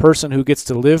 a person who gets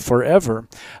to live forever.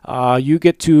 You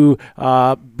get to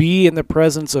be in the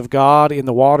presence of God in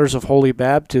the waters of holy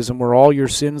baptism, where all your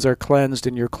sins are cleansed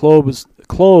and you're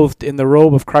clothed in the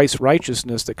robe of Christ's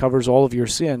righteousness that covers all of your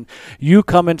sin. You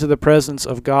come into the presence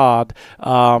of God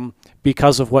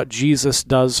because of what Jesus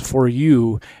does for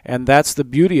you. And that's the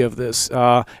beauty of this.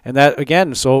 And that,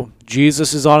 again, so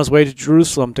Jesus is on his way to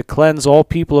Jerusalem to cleanse all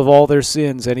people of all their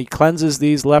sins, and he cleanses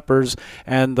these lepers,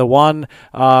 and the one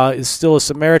is still a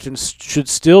Samaritan, should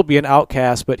still be an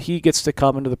outcast, but he gets to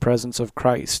come into the presence of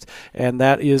Christ. And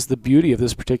that is the beauty of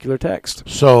this particular text.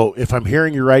 So, if I'm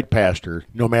hearing you right, Pastor,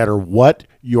 no matter what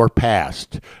your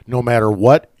past, no matter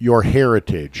what your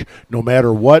heritage, no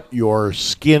matter what your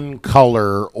skin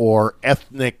color or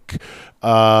ethnic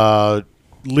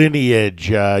lineage,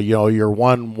 your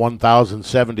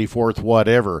 1074th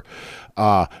whatever,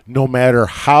 no matter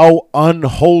how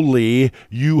unholy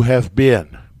you have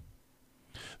been,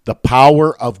 the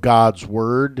power of God's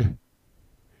word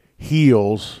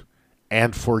heals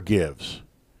and forgives.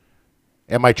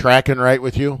 Am I tracking right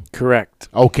with you? Correct.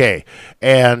 Okay.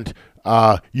 And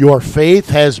your faith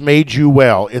has made you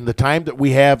well. In the time that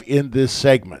we have in this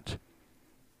segment,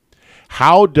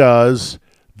 how does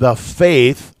the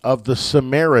faith of the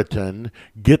Samaritan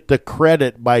get the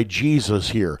credit by Jesus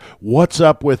here? What's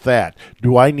up with that?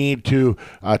 Do I need to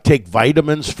take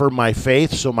vitamins for my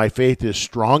faith so my faith is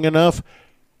strong enough?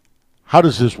 How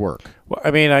does this work? Well,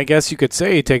 I mean, I guess you could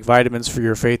say you take vitamins for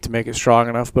your faith to make it strong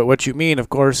enough, but what you mean, of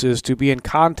course, is to be in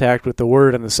contact with the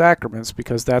Word and the sacraments,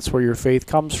 because that's where your faith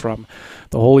comes from.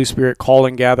 The Holy Spirit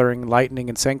calling, gathering, enlightening,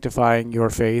 and sanctifying your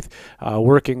faith,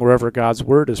 working wherever God's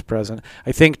Word is present.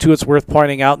 I think, too, it's worth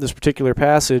pointing out in this particular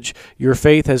passage, your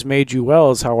faith has made you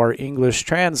well is how our English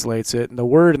translates it, and the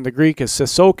word in the Greek is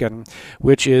sesoken,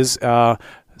 which is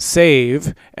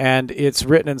save, and it's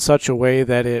written in such a way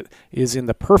that it is in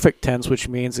the perfect tense, which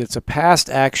means it's a past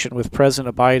action with present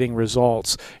abiding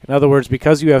results. In other words,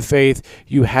 because you have faith,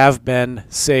 you have been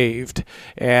saved.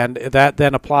 And that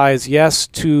then applies, yes,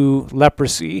 to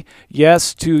leprosy,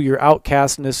 yes, to your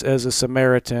outcastness as a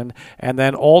Samaritan, and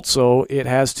then also it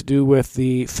has to do with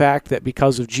the fact that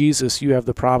because of Jesus, you have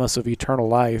the promise of eternal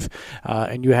life,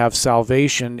 and you have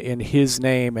salvation in his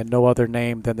name and no other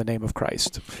name than the name of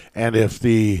Christ. And if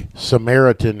the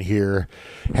Samaritan here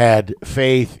had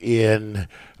faith in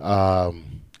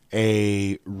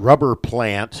a rubber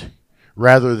plant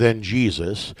rather than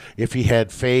Jesus, if he had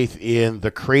faith in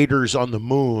the craters on the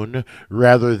moon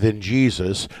rather than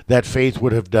Jesus, that faith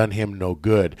would have done him no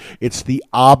good. It's the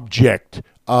object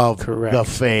of Correct. The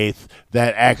faith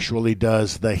that actually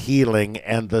does the healing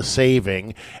and the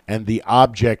saving, and the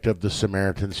object of the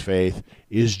Samaritan's faith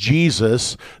is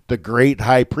Jesus, the great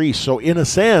high priest. So in a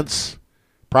sense,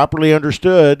 properly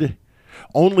understood,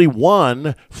 only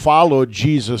one followed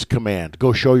Jesus' command.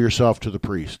 Go show yourself to the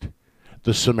priest,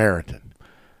 the Samaritan.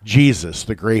 Jesus,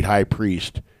 the great high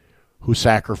priest, who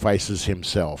sacrifices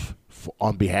himself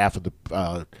on behalf of the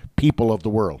people of the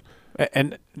world.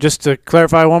 And just to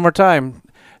clarify one more time,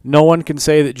 no one can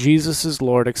say that Jesus is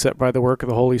Lord except by the work of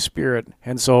the Holy Spirit.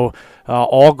 And so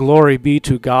all glory be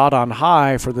to God on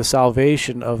high for the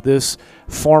salvation of this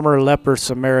former leper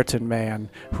Samaritan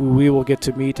man, who we will get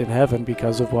to meet in heaven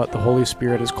because of what the Holy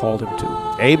Spirit has called him to.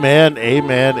 Amen,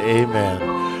 amen,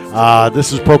 amen.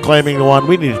 This is Proclaiming the One.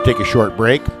 We need to take a short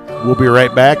break. We'll be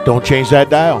right back. Don't change that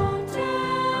dial.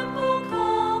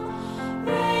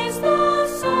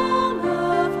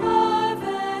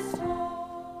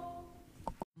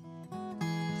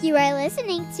 You are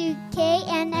listening to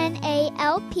KNNA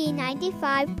LP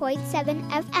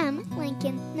 95.7 FM,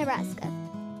 Lincoln, Nebraska.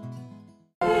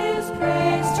 His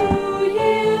praise to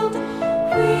yield,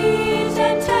 wheat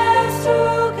and tares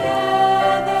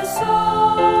together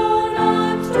sown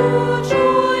unto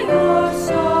joy or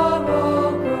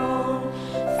sorrow grown.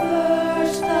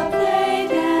 First the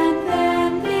blade and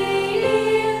then the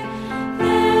ear,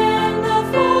 then the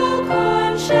full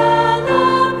corn shall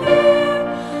appear.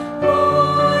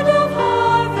 Lord of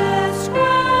harvest,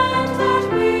 grant that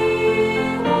we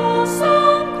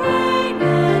wholesome grain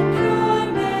and pure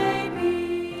may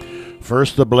be.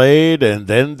 First the blade and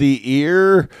then the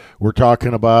ear. We're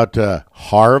talking about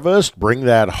harvest. Bring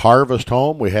that harvest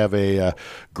home. We have a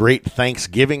great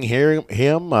Thanksgiving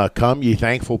hymn. Come, ye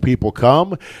thankful people,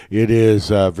 come. It is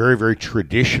very, very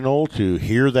traditional to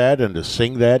hear that and to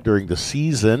sing that during the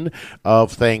season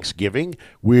of Thanksgiving.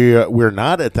 We're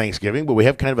not at Thanksgiving, but we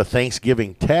have kind of a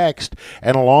Thanksgiving text.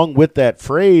 And along with that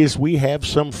phrase, we have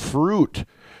some fruit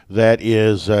that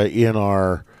is in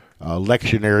our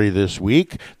lectionary this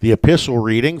week. The epistle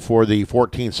reading for the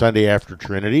 14th Sunday after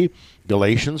Trinity,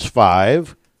 Galatians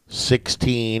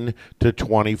 5:16 to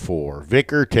 24.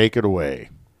 Vicar, take it away.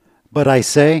 But I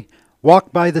say,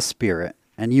 walk by the Spirit,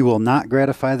 and you will not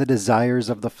gratify the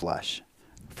desires of the flesh.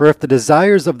 For if the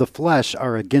desires of the flesh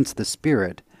are against the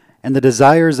Spirit, and the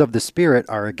desires of the Spirit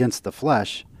are against the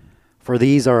flesh, for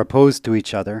these are opposed to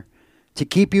each other, to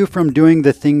keep you from doing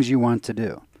the things you want to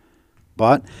do.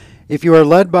 But if you are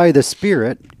led by the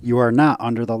Spirit, you are not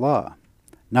under the law.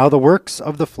 Now the works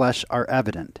of the flesh are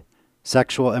evident: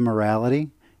 sexual immorality,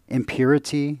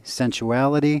 impurity,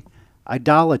 sensuality,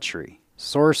 idolatry,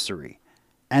 sorcery,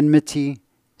 enmity,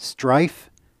 strife,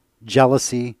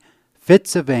 jealousy,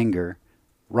 fits of anger,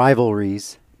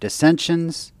 rivalries,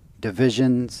 dissensions,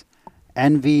 divisions,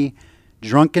 envy,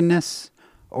 drunkenness,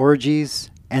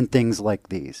 orgies, and things like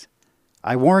these.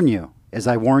 I warn you, as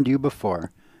I warned you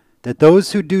before, that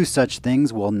those who do such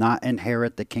things will not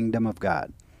inherit the kingdom of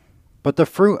God. But the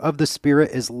fruit of the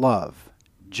Spirit is love,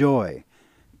 joy,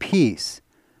 peace,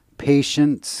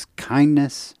 patience,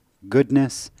 kindness,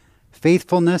 goodness,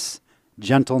 faithfulness,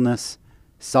 gentleness,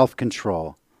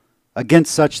 self-control.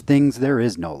 Against such things there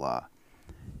is no law.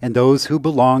 And those who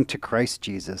belong to Christ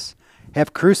Jesus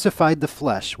have crucified the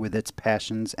flesh with its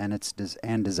passions and its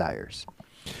desires.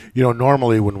 You know,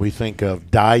 normally when we think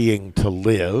of dying to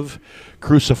live,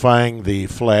 crucifying the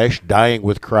flesh, dying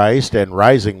with Christ, and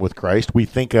rising with Christ, we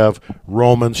think of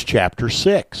Romans chapter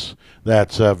 6.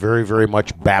 That's very, very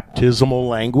much baptismal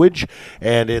language,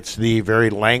 and it's the very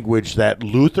language that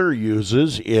Luther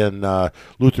uses in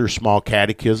Luther's Small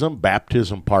Catechism,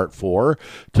 Baptism Part 4,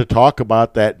 to talk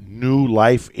about that new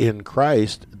life in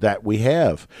Christ that we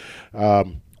have.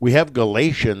 We have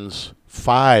Galatians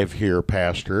 5 here,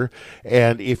 Pastor,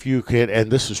 and if you could,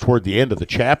 and this is toward the end of the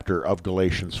chapter of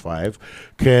Galatians 5,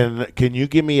 can you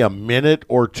give me a minute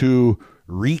or two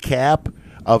recap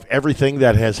of everything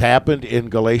that has happened in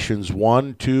Galatians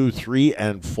 1, 2, 3,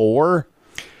 and 4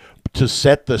 to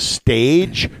set the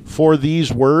stage for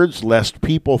these words, lest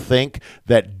people think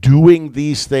that doing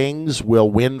these things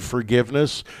will win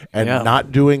forgiveness and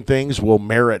not doing things will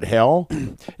merit hell?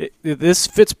 This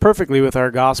fits perfectly with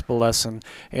our gospel lesson.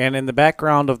 And in the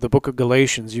background of the book of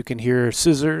Galatians, you can hear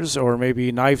scissors or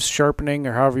maybe knives sharpening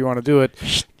or however you want to do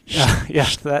it.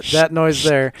 That noise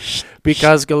there,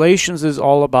 because Galatians is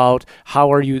all about how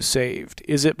are you saved.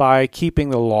 Is it by keeping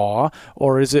the law,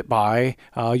 or is it by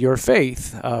your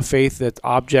faith? Faith that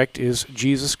object is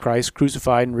Jesus Christ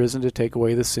crucified and risen to take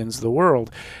away the sins of the world.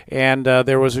 And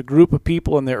there was a group of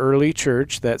people in the early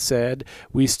church that said,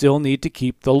 we still need to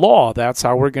keep the law. That's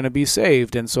how we're going to be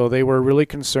saved. And so they were really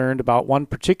concerned about one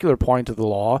particular point of the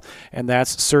law, and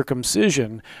that's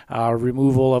circumcision,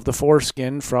 removal of the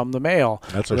foreskin from the male.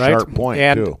 That's a sharp point,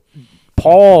 and too.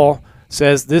 Paul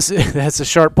says that's a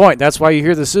sharp point. That's why you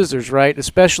hear the scissors, right?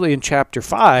 Especially in chapter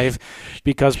 5,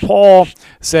 because Paul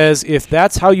says if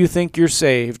that's how you think you're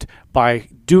saved, by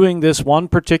doing this one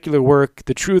particular work,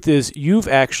 the truth is you've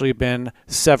actually been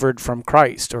severed from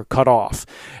Christ or cut off.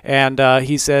 And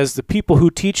he says the people who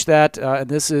teach that, and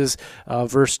this is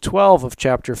verse 12 of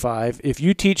chapter 5, if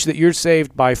you teach that you're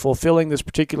saved by fulfilling this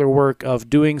particular work of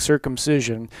doing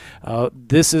circumcision,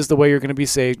 this is the way you're going to be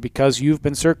saved because you've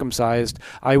been circumcised.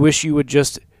 I wish you would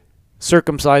just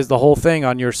circumcise the whole thing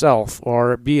on yourself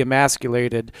or be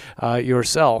emasculated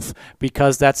yourself,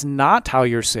 because that's not how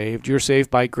you're saved. You're saved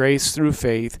by grace through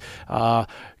faith.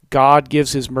 God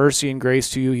gives his mercy and grace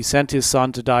to you. He sent his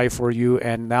son to die for you,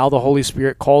 and now the Holy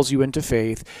Spirit calls you into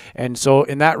faith. And so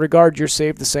in that regard, you're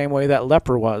saved the same way that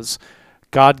leper was.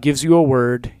 God gives you a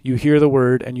word, you hear the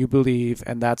word, and you believe,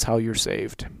 and that's how you're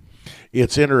saved.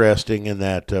 It's interesting in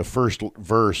that first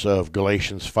verse of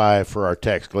Galatians 5 for our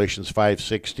text, Galatians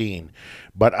 5:16.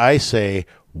 But I say,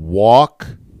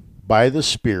 walk by the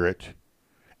Spirit,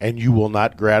 and you will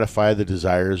not gratify the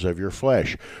desires of your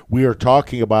flesh. We are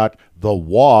talking about the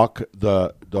walk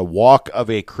of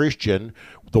a Christian,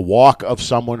 the walk of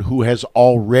someone who has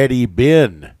already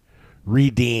been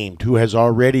redeemed, who has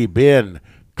already been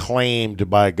claimed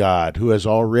by God, who has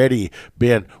already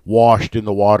been washed in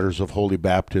the waters of holy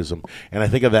baptism. And I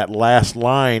think of that last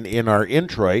line in our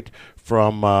introit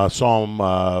from Psalm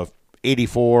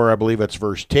 84, I believe it's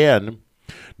verse 10,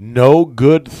 no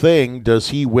good thing does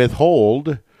he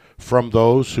withhold from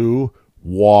those who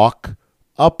walk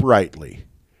uprightly.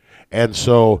 And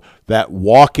so that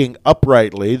walking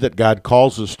uprightly that God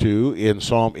calls us to in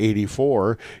Psalm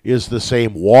 84 is the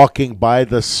same walking by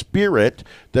the Spirit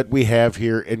that we have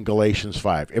here in Galatians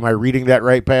 5. Am I reading that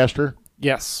right, Pastor?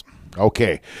 Yes.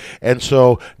 Okay. And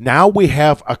so now we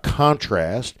have a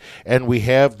contrast, and we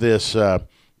have this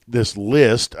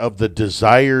list of the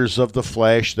desires of the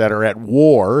flesh that are at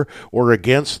war or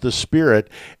against the Spirit,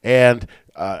 and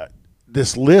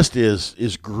this list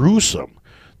is gruesome.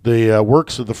 The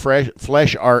works of the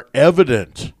flesh are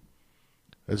evident.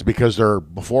 That's because they're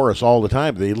before us all the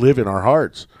time. They live in our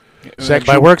hearts.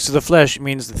 By works of the flesh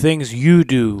means the things you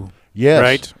do. Yes.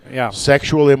 Right? Yeah.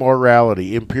 Sexual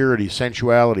immorality, impurity,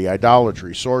 sensuality,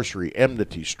 idolatry, sorcery,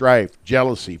 enmity, strife,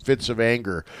 jealousy, fits of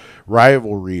anger,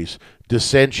 rivalries,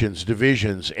 dissensions,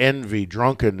 divisions, envy,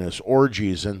 drunkenness,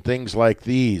 orgies, and things like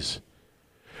these.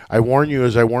 I warn you,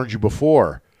 as I warned you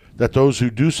before, that those who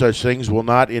do such things will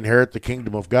not inherit the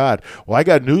kingdom of God. Well, I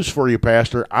got news for you,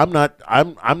 Pastor. I'm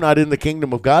not in the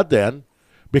kingdom of God then,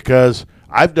 because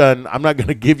I'm not going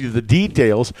to give you the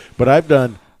details, but I've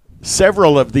done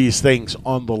several of these things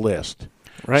on the list.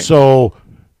 Right. So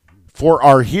for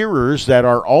our hearers that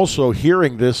are also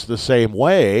hearing this the same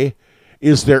way,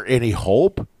 is there any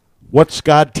hope? What's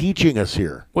God teaching us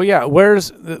here? Well, yeah,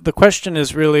 the question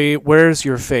is really, where's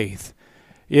your faith?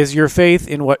 Is your faith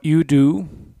in what you do?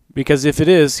 Because if it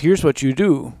is, here's what you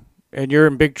do, and you're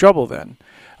in big trouble then.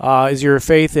 Is your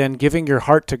faith in giving your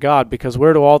heart to God? Because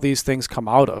where do all these things come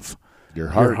out of? Your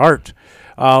heart. Your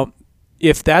heart.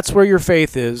 If that's where your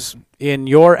faith is, in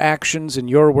your actions, in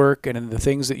your work, and in the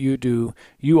things that you do,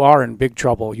 you are in big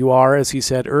trouble. You are, as he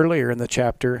said earlier in the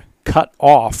chapter, cut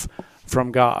off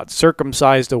from God,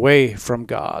 circumcised away from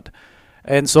God.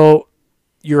 And so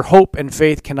your hope and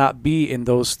faith cannot be in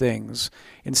those things.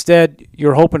 Instead,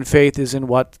 your hope and faith is in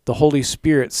what the Holy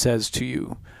Spirit says to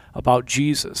you about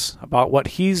Jesus, about what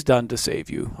he's done to save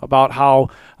you, about how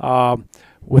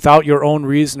without your own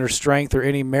reason or strength or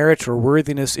any merit or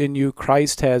worthiness in you,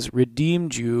 Christ has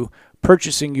redeemed you,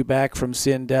 purchasing you back from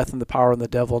sin, death, and the power of the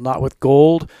devil, not with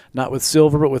gold, not with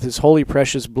silver, but with his holy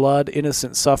precious blood,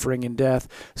 innocent suffering in death,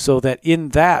 so that in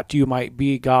that you might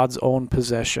be God's own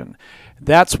possession.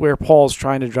 That's where Paul's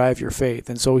trying to drive your faith.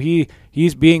 And so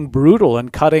he's being brutal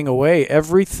and cutting away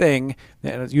everything,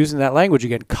 and using that language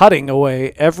again, cutting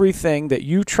away everything that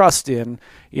you trust in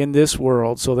this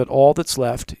world, so that all that's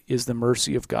left is the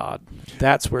mercy of God.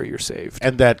 That's where you're saved.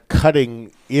 And that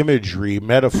cutting imagery,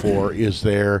 metaphor is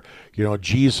there. You know,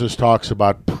 Jesus talks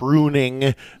about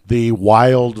pruning the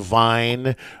wild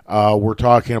vine. We're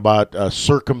talking about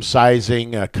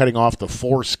circumcising, cutting off the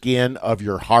foreskin of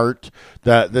your heart.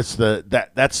 That's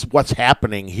what's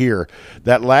happening here.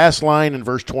 That last line in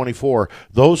verse 24,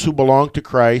 those who belong to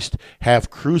Christ have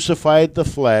crucified the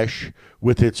flesh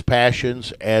with its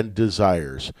passions and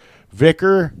desires.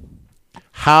 Vicar,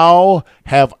 how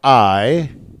have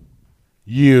I,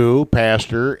 you,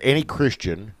 pastor, any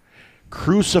Christian,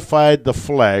 crucified the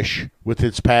flesh with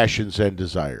its passions and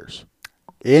desires?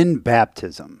 In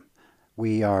baptism,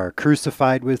 we are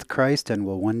crucified with Christ and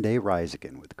will one day rise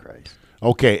again with Christ.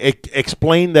 Okay,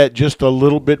 explain that just a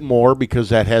little bit more, because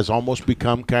that has almost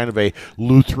become kind of a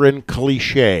Lutheran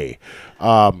cliche.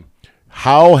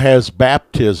 How has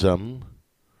baptism,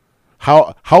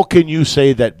 how can you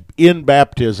say that in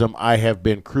baptism I have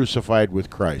been crucified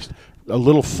with Christ? A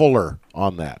little fuller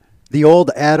on that. The old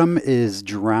Adam is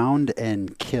drowned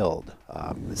and killed.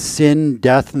 Sin,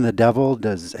 death, and the devil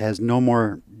has no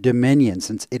more dominion,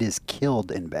 since it is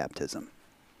killed in baptism.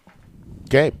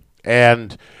 Okay,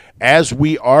 and as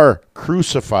we are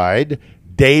crucified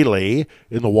daily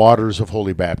in the waters of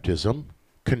holy baptism,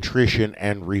 contrition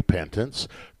and repentance,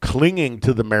 clinging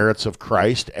to the merits of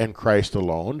Christ and Christ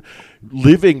alone,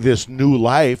 living this new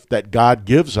life that God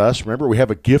gives us. Remember, we have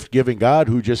a gift-giving God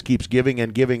who just keeps giving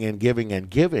and giving and giving and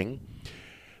giving.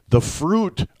 The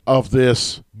fruit of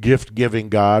this gift-giving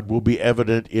God will be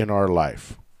evident in our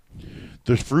life.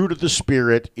 The fruit of the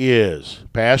Spirit is,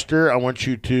 Pastor, I want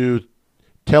you to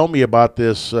tell me about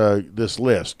this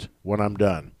list when I'm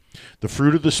done. The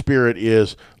fruit of the Spirit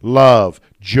is love,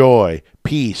 joy,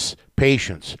 peace,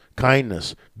 patience,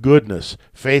 kindness, goodness,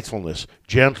 faithfulness,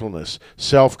 gentleness,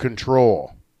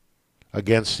 self-control.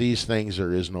 Against these things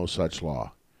there is no such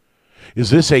law. Is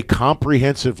this a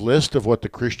comprehensive list of what the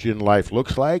Christian life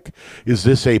looks like? Is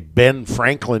this a Ben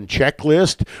Franklin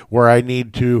checklist where I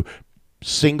need to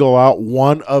single out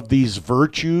one of these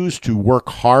virtues to work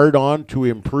hard on to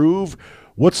improve?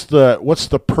 What's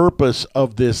the purpose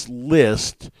of this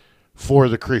list for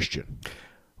the Christian?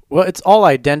 Well, it's all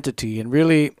identity, and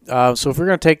really, so if we're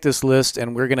going to take this list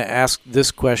and we're going to ask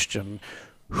this question,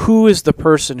 who is the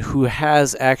person who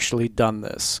has actually done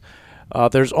this?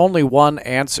 There's only one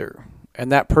answer,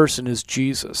 and that person is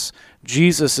Jesus.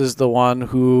 Jesus is the one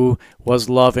who was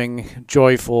loving,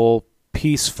 joyful,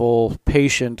 peaceful,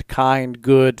 patient, kind,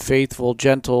 good, faithful,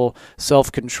 gentle,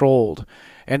 self-controlled,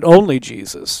 and only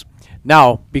Jesus.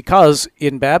 Now, because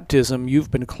in baptism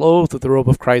you've been clothed with the robe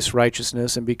of Christ's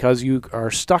righteousness, and because you are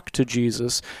stuck to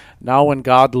Jesus, now when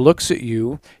God looks at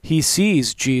you, he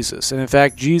sees Jesus. And in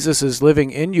fact, Jesus is living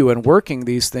in you and working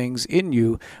these things in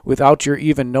you without your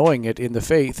even knowing it in the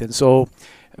faith. And so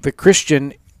the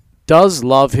Christian does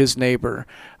love his neighbor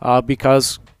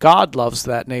because God loves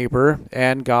that neighbor,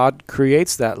 and God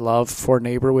creates that love for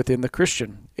neighbor within the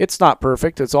Christian. It's not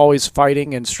perfect. It's always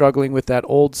fighting and struggling with that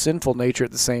old sinful nature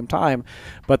at the same time.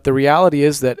 But the reality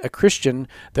is that a Christian,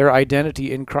 their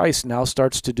identity in Christ now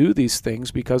starts to do these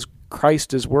things because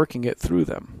Christ is working it through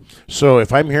them. So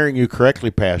if I'm hearing you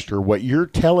correctly, Pastor, what you're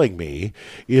telling me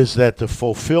is that the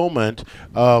fulfillment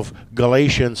of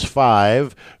Galatians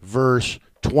 5, verse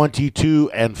 22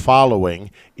 and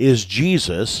following is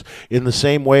Jesus, in the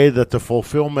same way that the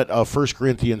fulfillment of 1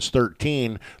 Corinthians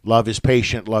 13, love is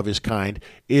patient, love is kind,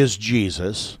 is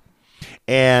Jesus.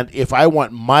 And if I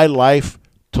want my life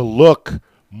to look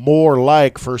more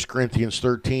like 1 Corinthians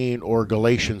 13 or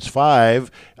Galatians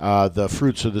 5, the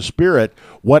fruits of the Spirit,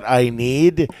 what I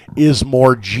need is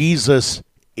more Jesus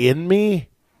in me?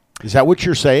 Is that what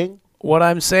you're saying? What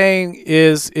I'm saying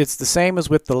is it's the same as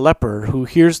with the leper who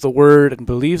hears the word and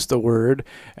believes the word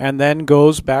and then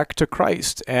goes back to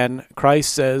Christ. And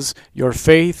Christ says, your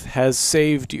faith has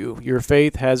saved you. Your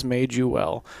faith has made you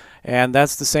well. And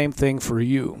that's the same thing for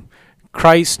you.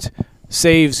 Christ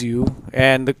saves you,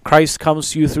 and Christ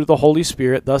comes to you through the Holy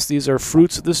Spirit. Thus, these are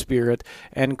fruits of the Spirit,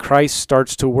 and Christ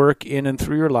starts to work in and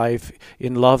through your life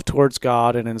in love towards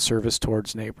God and in service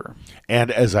towards neighbor.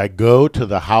 And as I go to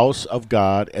the house of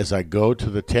God, as I go to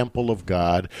the temple of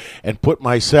God, and put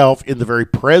myself in the very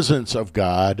presence of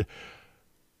God,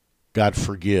 God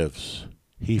forgives.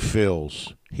 He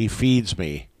fills. He feeds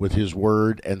me with His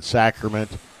word and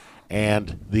sacrament,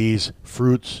 and these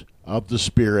fruits of the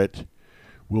Spirit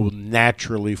will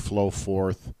naturally flow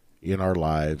forth in our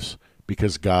lives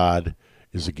because God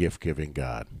is a gift-giving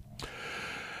God.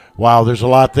 Wow, there's a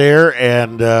lot there,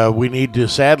 and we need to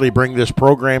sadly bring this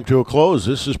program to a close.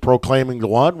 This is Proclaiming the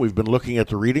One. We've been looking at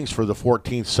the readings for the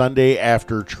 14th Sunday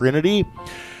after Trinity.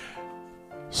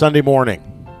 Sunday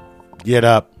morning, get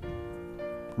up,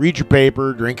 read your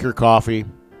paper, drink your coffee,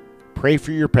 pray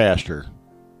for your pastor,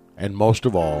 and most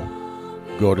of all,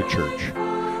 go to church.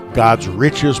 God's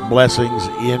richest blessings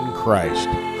in Christ,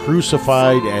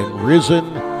 crucified and risen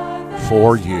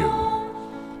for you.